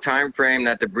general time frame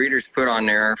that the breeders put on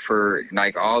there for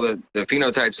like all the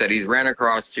phenotypes that he's ran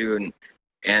across to,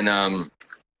 and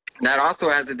that also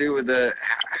has to do with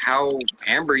how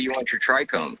amber you want your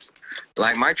trichomes.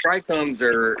 Like my trichomes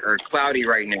are cloudy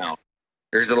right now.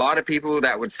 There's a lot of people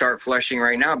that would start flushing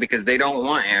right now because they don't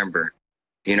want amber.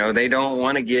 They don't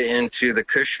want to get into the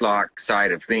Kushlock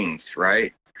side of things,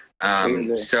 right?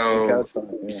 So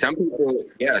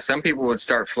some people would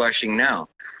start flushing now.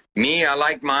 Me, I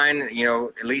like mine,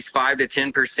 at least 5 to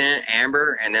 10%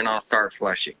 amber, and then I'll start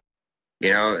flushing.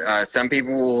 Some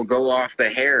people will go off the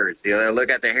hairs. They'll look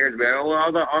at the hairs and be like, oh,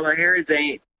 all the hairs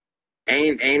ain't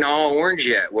all orange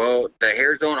yet. Well, the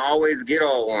hairs don't always get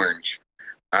all orange.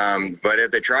 But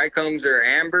if the trichomes are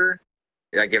amber,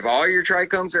 like if all your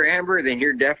trichomes are amber, then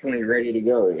you're definitely ready to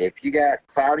go. If you got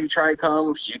cloudy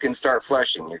trichomes, you can start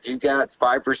flushing. If you got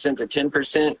 5% to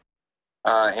 10%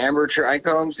 amber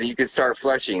trichomes, then you can start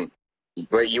flushing.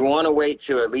 But you want to wait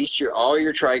till at least all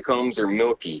your trichomes are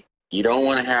milky. You don't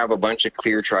want to have a bunch of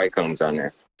clear trichomes on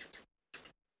there.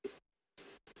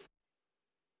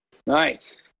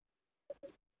 Nice.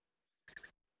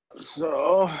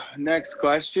 So, next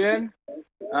question.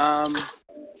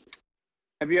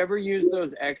 Have you ever used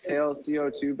those exhale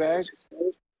CO2 bags?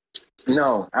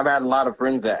 No, I've had a lot of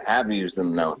friends that have used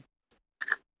them though,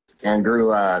 and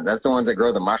grew. That's the ones that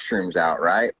grow the mushrooms out,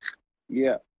 right?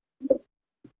 Yeah.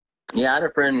 Yeah, I had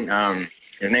a friend.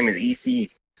 His name is EC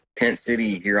Tent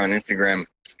City here on Instagram,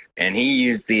 and he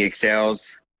used the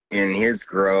Excels in his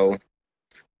grow,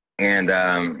 and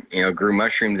grew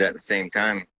mushrooms at the same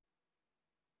time.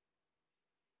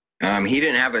 He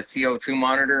didn't have a CO2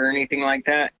 monitor or anything like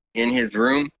that in his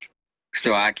room,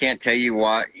 so I can't tell you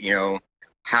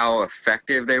how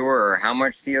effective they were or how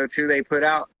much CO2 they put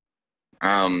out.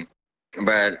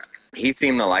 But he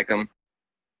seemed to like them.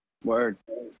 Word.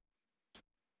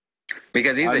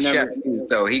 Because he's a chef,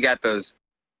 so he got the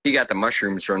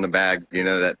mushrooms from the bag,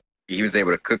 that he was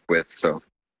able to cook with. So.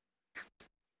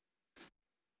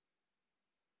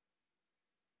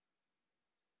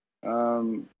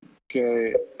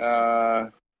 Okay.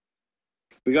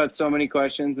 We got so many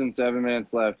questions and 7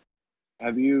 minutes left.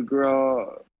 Have you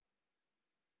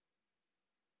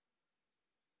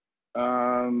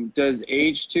does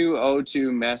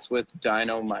H2O2 mess with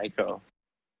Dino-Myco?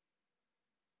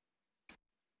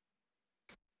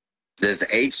 Does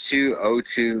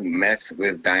H2O2 mess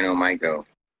with Dino-Myco?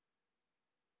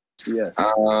 Yes.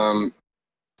 I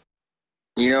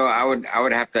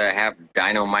would have to have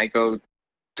Dino-Myco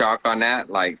talk on that.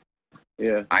 Like,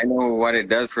 yeah, I know what it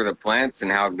does for the plants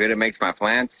and how good it makes my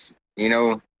plants,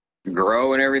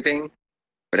 grow and everything.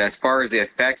 But as far as the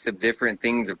effects of different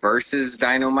things versus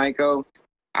Dino-Myco,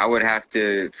 I would have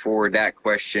to forward that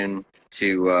question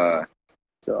to Ari.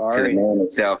 To the man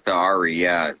itself, to Ari.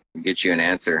 Yeah, get you an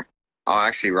answer. I'll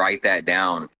actually write that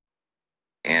down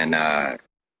and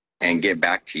get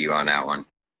back to you on that one.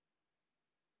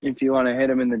 If you want to hit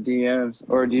him in the DMs,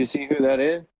 or do you see who that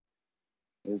is?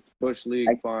 It's Bush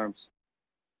League Farms.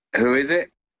 Who is it?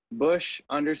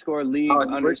 Bush_League_.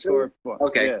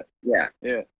 Okay.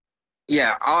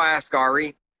 Yeah. I'll ask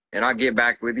Ari, and I'll get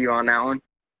back with you on that one.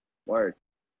 Word.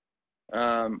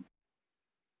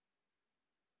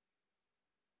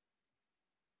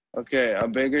 Okay, a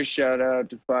bigger shout out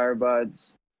to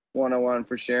Firebuds 101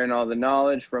 for sharing all the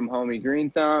knowledge from homie Green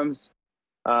Thumbs.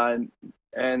 And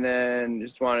then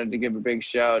just wanted to give a big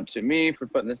shout to me for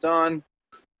putting this on.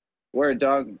 Word,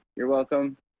 dog. You're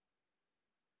welcome.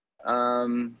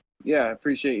 Yeah,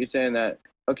 appreciate you saying that.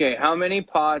 Okay, how many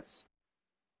pots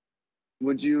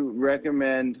would you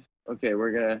recommend? Okay,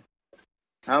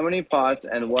 how many pots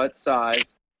and what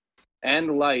size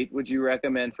and light would you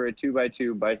recommend for a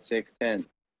 2x2 by 6'10"?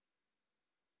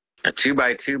 A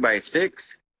 2x2 by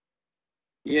 6?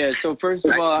 Yeah, so first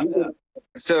of all,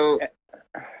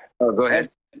 go ahead.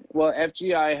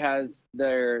 FGI has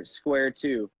their Square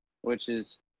 2, which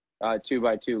is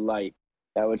 2x2 light.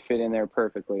 That would fit in there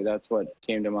perfectly. That's what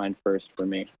came to mind first for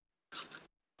me.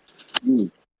 And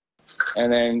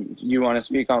then you want to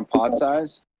speak on pot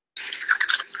size?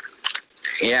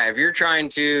 Yeah, if you're trying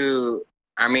to,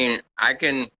 I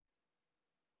can,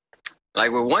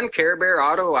 like with one Care Bear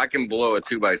auto, I can blow a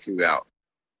 2x2 out.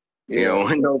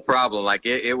 No problem. Like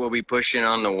it will be pushing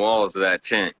on the walls of that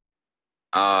tent.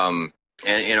 And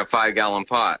in a 5-gallon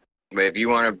pot. But if you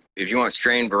want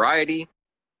strain variety,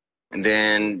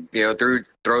 then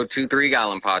throw 2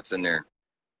 3-gallon pots in there.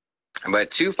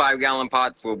 But 2 5-gallon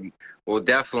pots will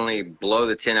definitely blow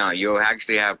the tent out. You'll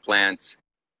actually have plants,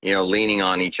 leaning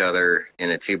on each other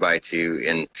in a 2x2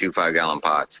 in 2 5-gallon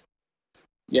pots.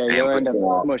 Yeah, you'll end up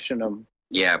smushing them.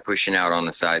 Yeah, pushing out on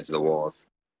the sides of the walls.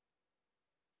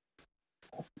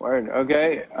 Word.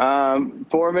 Okay.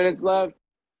 4 minutes left.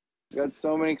 Got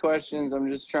so many questions. I'm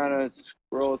just trying to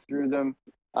scroll through them.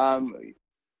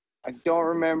 I don't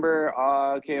remember.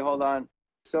 Okay, hold on.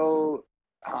 So,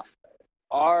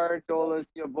 our doll is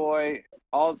your boy.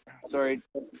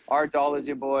 Our doll is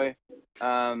your boy.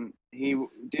 He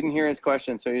didn't hear his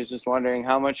question, so he's just wondering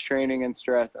how much training and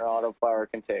stress an Autoflower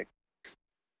can take.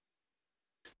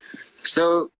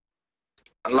 So,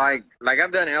 like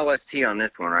I've done LST on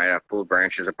this one, right? I've pulled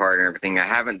branches apart and everything. I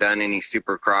haven't done any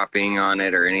super cropping on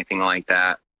it or anything like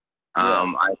that.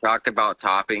 I talked about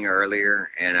topping earlier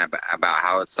and about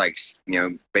how it's like,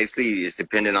 basically it's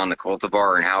dependent on the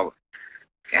cultivar and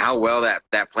how well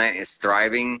that plant is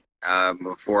thriving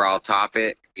before I'll top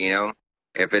it. You know,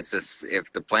 if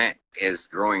if the plant is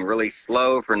growing really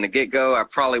slow from the get go, I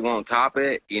probably won't top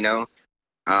it. You know,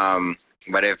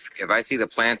 but if I see the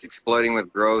plants exploding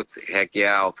with growth, heck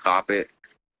yeah, I'll top it.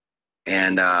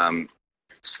 And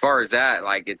as far as that,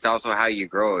 like, it's also how you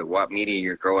grow it, what media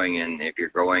you're growing in. If you're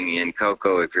growing in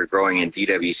cocoa, if you're growing in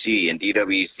DWC. In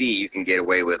DWC, you can get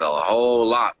away with a whole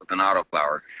lot with an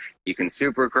autoflower. You can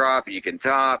super crop, you can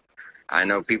top. I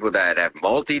know people that have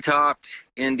multi-topped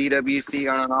in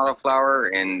DWC on an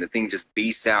autoflower, and the thing just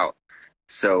beasts out.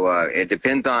 So it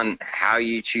depends on how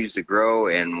you choose to grow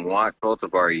and what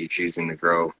cultivar you're choosing to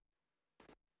grow.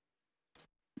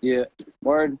 Yeah,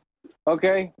 word.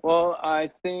 Okay, well, I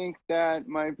think that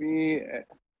might be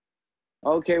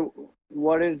okay.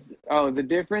 What is the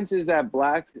difference is that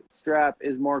black strap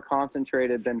is more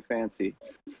concentrated than fancy.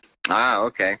 Ah,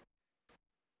 okay.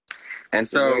 And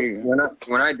so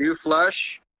when I do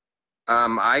flush,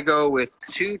 I go with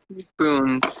 2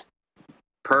 teaspoons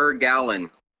per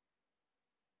gallon.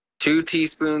 2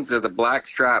 teaspoons of the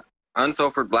blackstrap,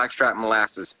 unsulfured blackstrap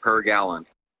molasses per gallon.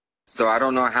 So I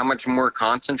don't know how much more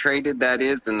concentrated that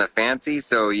is than the fancy.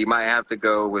 So you might have to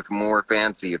go with more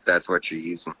fancy if that's what you're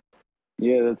using.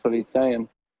 Yeah, that's what he's saying.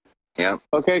 Yeah.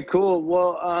 Okay, cool.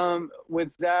 Well,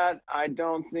 with that, I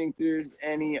don't think there's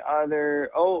any other.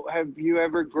 Oh, have you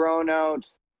ever grown out?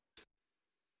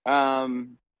 Have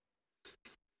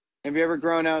you ever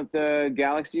grown out the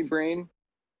Galaxy Brain?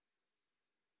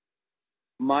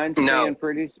 Mine's staying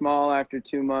pretty small after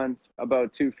 2 months,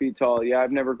 about 2 feet tall. Yeah,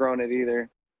 I've never grown it either.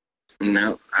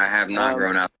 No, I have not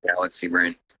grown out the Galaxy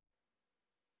Brain.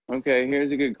 Okay,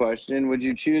 here's a good question. Would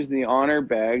you choose the honor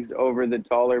bags over the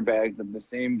taller bags of the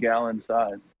same gallon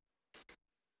size?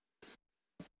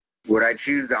 Would I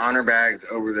choose the honor bags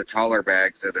over the taller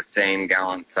bags of the same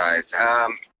gallon size?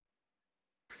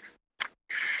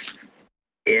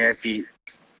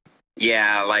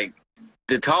 Like,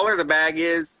 the taller the bag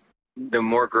is, the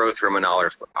more growth from an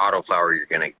autoflower you're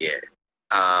gonna get.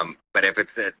 But if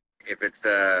it's a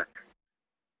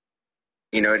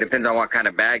it depends on what kind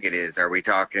of bag it is. Are we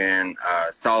talking a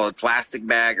solid plastic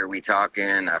bag? Are we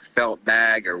talking a felt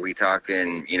bag? Are we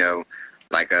talking,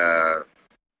 like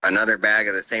another bag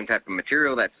of the same type of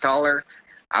material that's taller?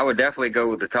 I would definitely go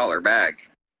with the taller bag.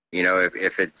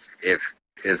 If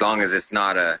as long as it's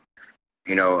not a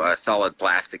solid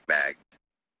plastic bag.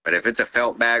 But if it's a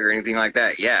felt bag or anything like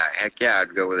that, yeah, heck yeah,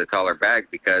 I'd go with a taller bag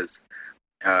because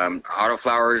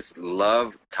autoflowers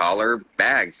love taller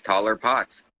bags, taller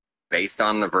pots, based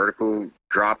on the vertical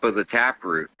drop of the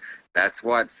taproot. That's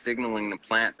what's signaling the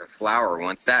plant to flower.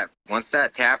 Once that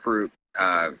taproot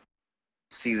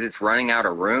sees it's running out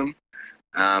of room,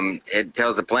 it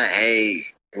tells the plant, hey,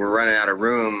 we're running out of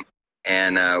room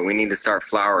and we need to start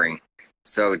flowering.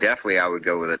 So definitely I would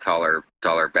go with a taller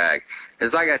bag.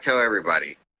 It's like I tell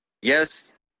everybody,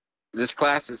 yes, this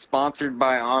class is sponsored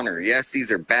by Honor. Yes,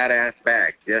 these are badass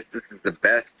bags. Yes, this is the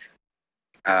best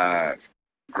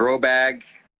grow bag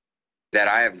that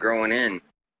I have grown in.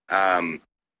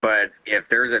 But if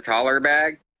there's a taller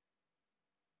bag,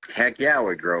 heck yeah, I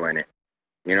would grow in it.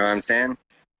 You know what I'm saying?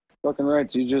 Fucking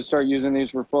right. So you just start using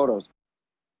these for photos.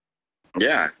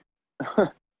 Yeah.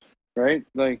 Right?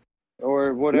 Like,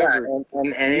 or whatever. Yeah,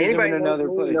 and anybody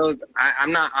knows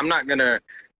I'm not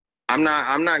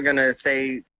gonna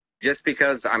say, just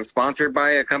because I'm sponsored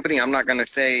by a company, I'm not gonna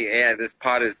say, yeah, this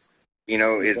pot is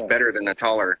better than a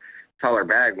taller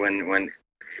bag when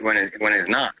it's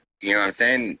not. You know what I'm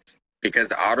saying?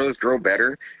 Because autos grow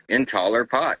better in taller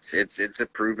pots. It's a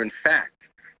proven fact.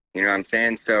 You know what I'm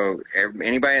saying? So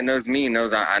anybody that knows me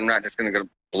knows I'm not just going to go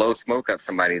blow smoke up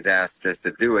somebody's ass just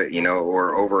to do it,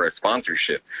 or over a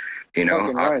sponsorship.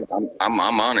 Right. I'm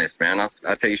honest, man.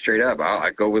 I'll tell you straight up. I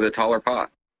go with a taller pot.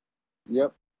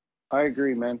 Yep, I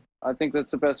agree, man. I think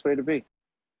that's the best way to be.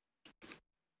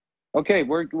 Okay,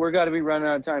 we're got to be running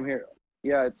out of time here.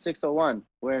 Yeah, it's 6:01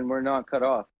 when we're not cut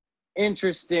off.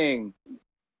 Interesting.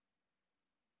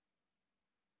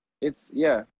 It's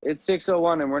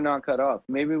 6:01 and we're not cut off.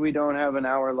 Maybe we don't have an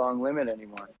hour-long limit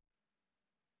anymore.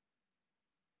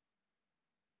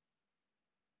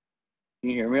 Can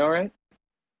you hear me all right?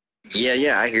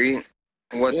 Yeah, I hear you.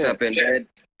 What's up, in bed?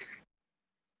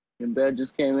 In bed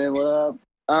just came in. What up?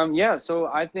 Yeah, so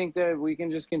I think that we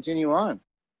can just continue on.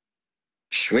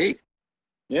 Sweet.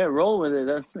 Yeah, roll with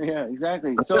it. Yeah,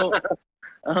 exactly. So,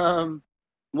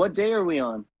 what day are we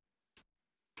on?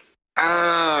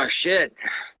 Shit.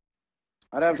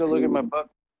 I'd have to look at my book.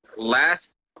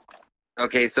 Last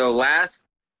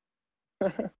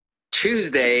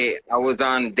Tuesday, I was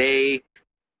on day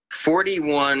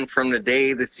 41 from the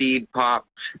day the seed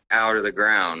popped out of the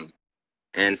ground.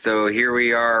 And so here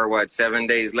we are, what, 7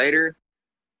 days later?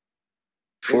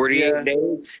 48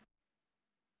 days?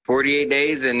 48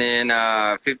 days, and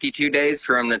then 52 days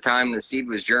from the time the seed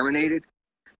was germinated?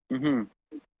 Mm-hmm.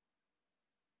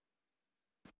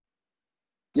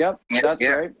 Yep, that's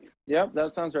right. Yep,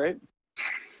 that sounds right.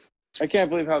 I can't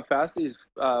believe how fast these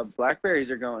blackberries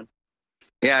are going.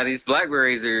 Yeah, these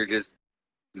blackberries are just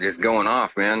going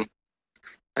off, man.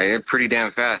 They're pretty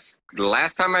damn fast. The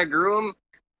last time I grew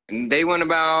them, they went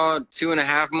about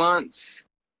 2.5 months.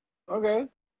 Okay.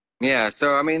 Yeah,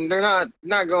 so I mean, they're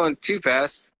not going too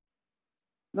fast.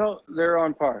 No, they're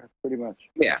on par, pretty much.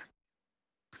 Yeah.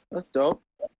 That's dope.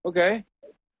 Okay.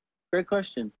 Great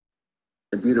question.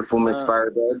 The beautiful Miss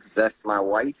Firebuds. That's my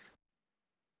wife.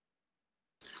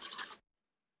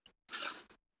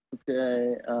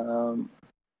 Okay.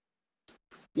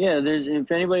 Yeah,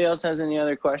 if anybody else has any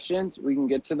other questions, we can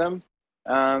get to them.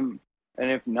 And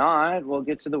if not, we'll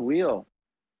get to the wheel.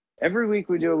 Every week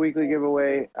we do a weekly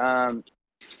giveaway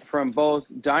from both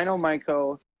Dino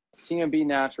Myco, TMB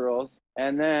Naturals,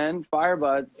 and then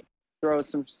Firebuds throws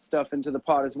some stuff into the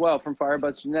pot as well from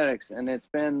Firebuds Genetics. And it's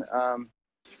been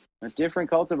a different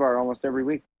cultivar almost every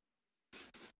week.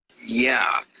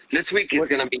 Yeah. This week is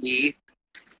going to be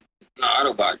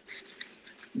Autobots.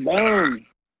 Boom.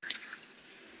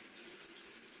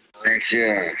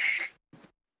 Sure.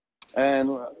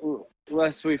 And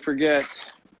lest we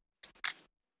forget,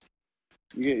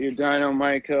 you get your Dino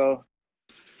Myco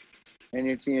and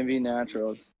your TMV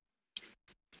Naturals.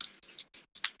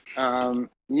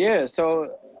 Yeah,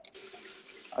 so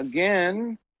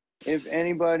again, if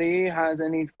anybody has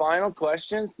any final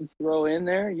questions to throw in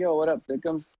there, yo, what up? There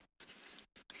comes.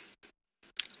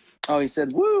 Oh, he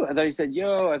said, woo. I thought he said,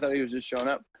 yo. I thought he was just showing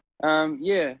up.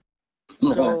 Yeah.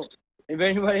 So if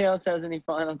anybody else has any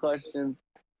final questions,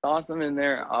 toss them in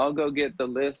there. I'll go get the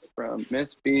list from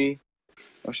Miss B.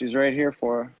 Oh, she's right here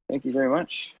for her. Thank you very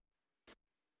much.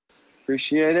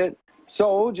 Appreciate it.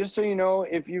 So just so you know,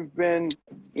 if you've been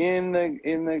in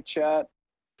the chat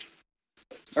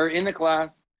or in the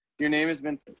class, your name has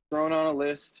been thrown on a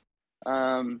list.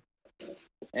 And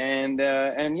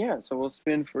yeah, so we'll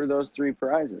spin for those 3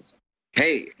 prizes.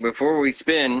 Hey, before we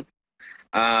spin,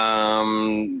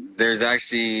 there's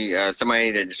actually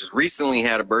somebody that just recently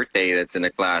had a birthday that's in the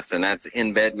class, and that's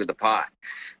In Bed with the Pot.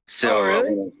 So really?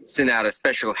 I'm going to send out a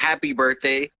special happy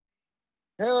birthday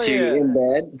to In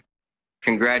Bed.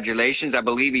 Congratulations. I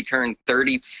believe he turned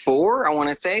 34, I want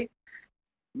to say.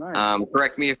 Nice.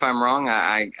 Correct me if I'm wrong.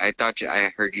 I thought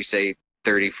I heard you say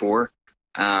 34.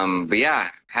 But yeah,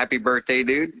 happy birthday,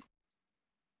 dude.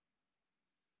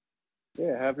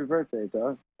 Yeah, happy birthday,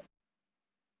 dog.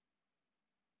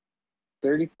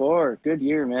 34. Good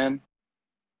year, man.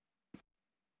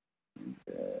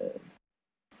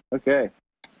 Okay.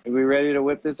 Are we ready to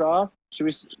whip this off? Are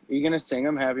you going to sing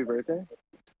him happy birthday?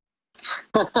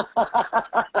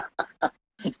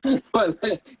 What,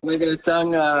 like I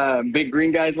sung Big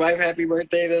Green Guy's wife happy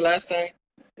birthday the last time?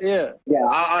 Yeah. Yeah,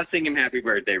 I'll sing him happy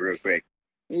birthday real quick.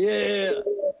 Yeah.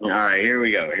 All right, here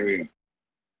we go.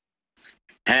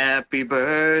 Happy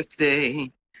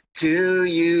birthday to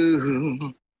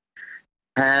you.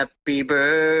 Happy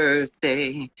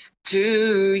birthday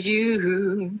to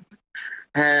you.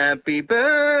 Happy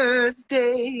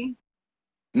birthday,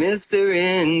 Mr.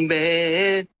 In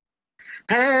Bed.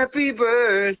 Happy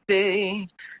birthday.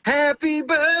 Happy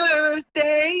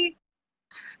birthday.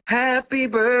 Happy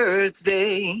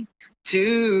birthday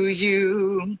to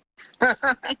you. That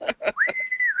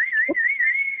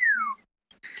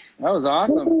was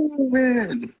awesome.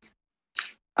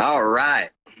 All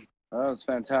right. That was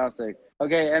fantastic.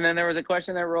 Okay, and then there was a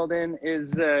question that rolled in: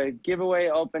 is the giveaway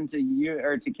open to you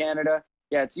or to Canada?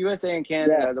 Yeah, it's USA and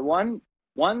Canada. Yeah. The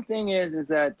one thing is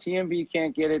that TMB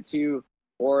can't get it to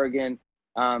Oregon.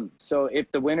 So if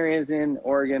the winner is in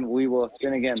Oregon, we will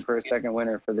spin again for a second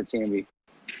winner for the TMB.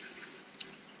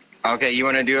 Okay, you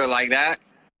want to do it like that?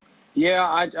 Yeah,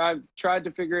 I've tried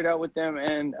to figure it out with them,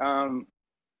 and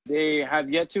they have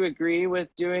yet to agree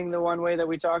with doing the one way that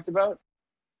we talked about.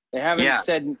 They haven't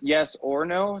said yes or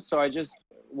no, so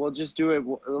we'll just do it.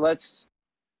 Let's.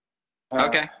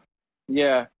 Okay.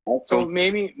 Yeah. That's so cool.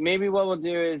 maybe what we'll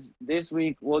do is this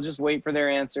week we'll just wait for their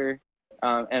answer,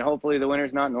 and hopefully the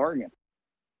winner's not in Oregon.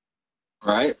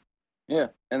 Right. Yeah,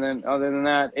 and then other than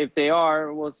that, if they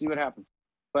are, we'll see what happens.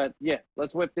 But yeah,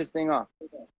 let's whip this thing off.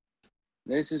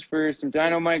 This is for some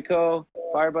Dino Myco,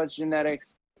 Firebuds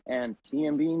Genetics, and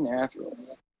TMB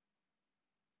Naturals.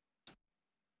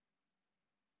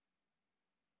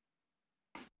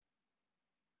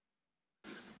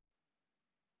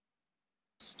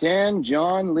 Stan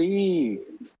John Lee.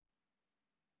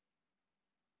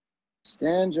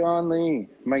 Stan John Lee.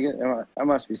 I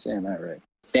must be saying that right.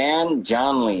 Stan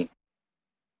John Lee.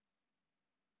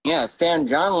 Yeah, Stan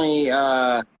John Lee,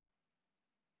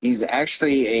 he's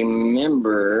actually a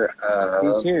member of...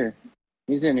 He's here.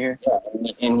 He's in here. Yeah,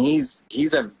 and he's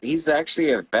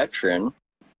actually a veteran.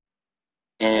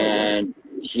 And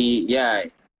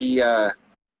I've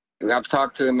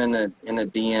talked to him in the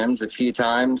DMs a few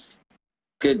times.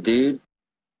 Good dude.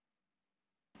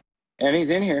 And he's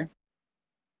in here.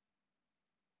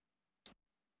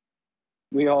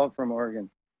 We all from Oregon.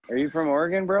 Are you from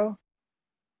Oregon, bro?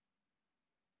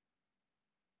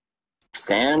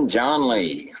 Stan John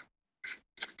Lee.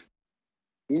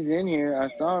 He's in here. I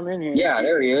saw him in here. Yeah,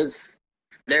 there he is.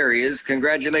 There he is.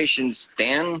 Congratulations,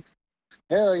 Stan.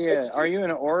 Hell yeah. Are you in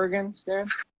Oregon, Stan?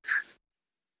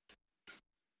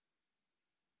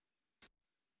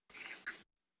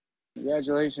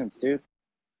 Congratulations, dude.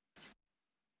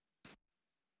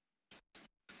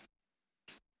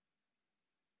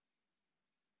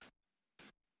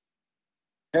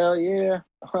 Hell yeah.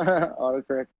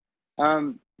 Autocorrect.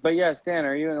 But yeah, Stan,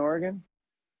 are you in Oregon?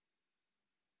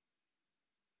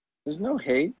 There's no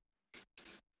hate.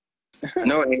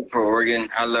 No hate for Oregon.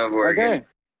 I love Oregon. Okay.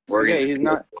 Oregon's he's cool.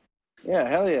 not. Yeah,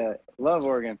 hell yeah. Love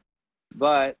Oregon.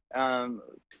 But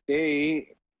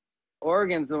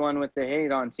Oregon's the one with the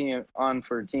hate on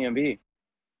for TMB.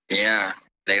 Yeah,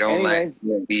 they don't let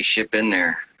TMB ship in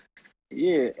there.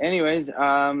 Yeah. Anyways,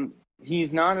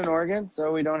 he's not in Oregon,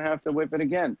 so we don't have to whip it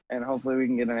again, and hopefully we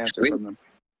can get an answer from them.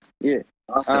 Yeah.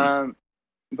 Awesome.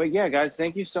 But yeah, guys,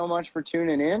 thank you so much for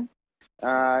tuning in.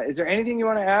 Is there anything you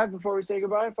want to add before we say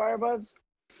goodbye, Firebuds?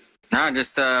 No, I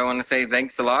just want to say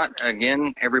thanks a lot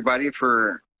again, everybody,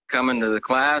 for coming to the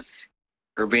class,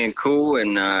 for being cool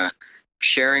and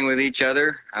sharing with each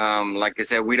other. Like I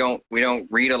said, we don't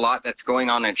read a lot that's going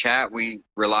on in chat. We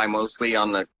rely mostly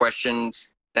on the questions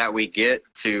that we get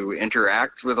to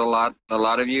interact with a lot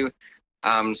of you.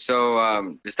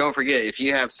 So just don't forget, if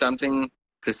you have something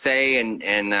to say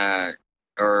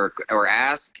or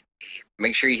ask,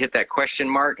 make sure you hit that question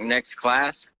mark next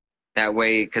class. That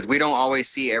way, because we don't always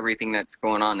see everything that's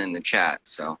going on in the chat.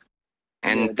 So,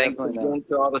 and thank you again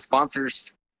to all the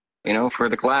sponsors, for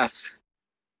the class.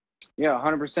 Yeah,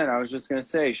 100%. I was just going to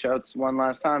say, shouts one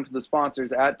last time to the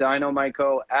sponsors at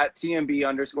Dynamyco, at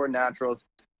TMB_naturals,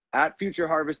 at Future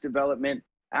Harvest Development,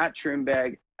 at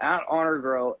Trimbag, at Honor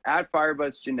Grow, at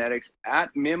Firebuds Genetics,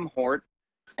 at Mim Hort,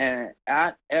 and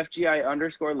at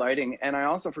FGI_lighting. And I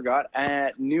also forgot,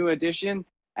 at New Edition,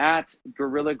 at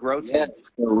Gorilla Grow Tent. Yes,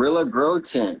 Gorilla Grow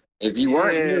Tent. If you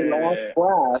weren't here last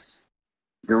class,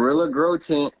 Gorilla Grow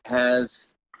Tent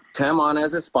has come on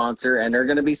as a sponsor, and they're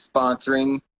going to be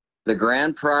sponsoring the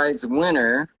grand prize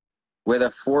winner with a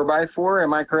 4x4.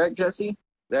 Am I correct, Jesse?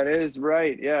 That is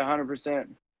right. Yeah, 100%.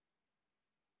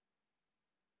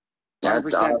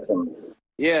 That's awesome.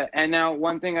 Yeah, and now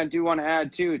one thing I do want to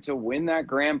add, too, to win that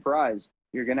grand prize,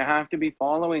 you're going to have to be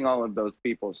following all of those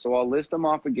people. So I'll list them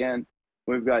off again.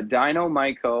 We've got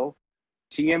Dynamyco,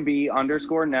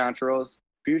 TMB_naturals,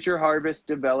 Future Harvest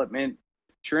Development,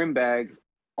 Trimbag,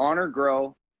 Honor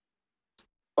Grow,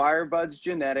 Firebuds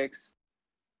Genetics,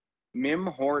 Mim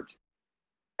Hort,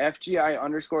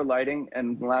 FGI_lighting,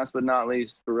 and last but not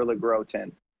least, Gorilla Grow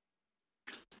 10.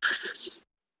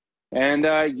 And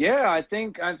I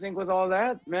think with all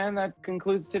that, man, that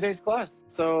concludes today's class.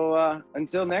 So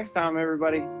until next time,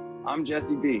 everybody, I'm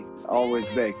Jesse B. Always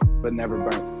baked, but never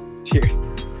burnt. Cheers.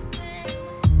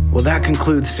 Well, that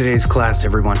concludes today's class,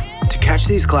 everyone. To catch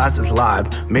these classes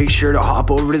live, make sure to hop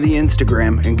over to the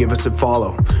Instagram and give us a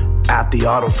follow at the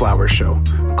Autoflower Show.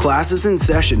 Classes in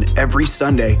session every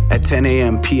Sunday at 10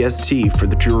 a.m. PST for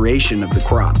the duration of the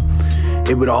crop.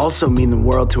 It would also mean the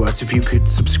world to us if you could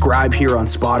subscribe here on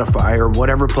Spotify or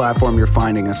whatever platform you're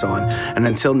finding us on. And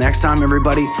until next time,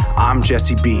 everybody, I'm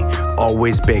Jesse B.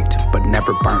 Always baked, but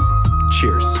never burnt.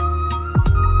 Cheers.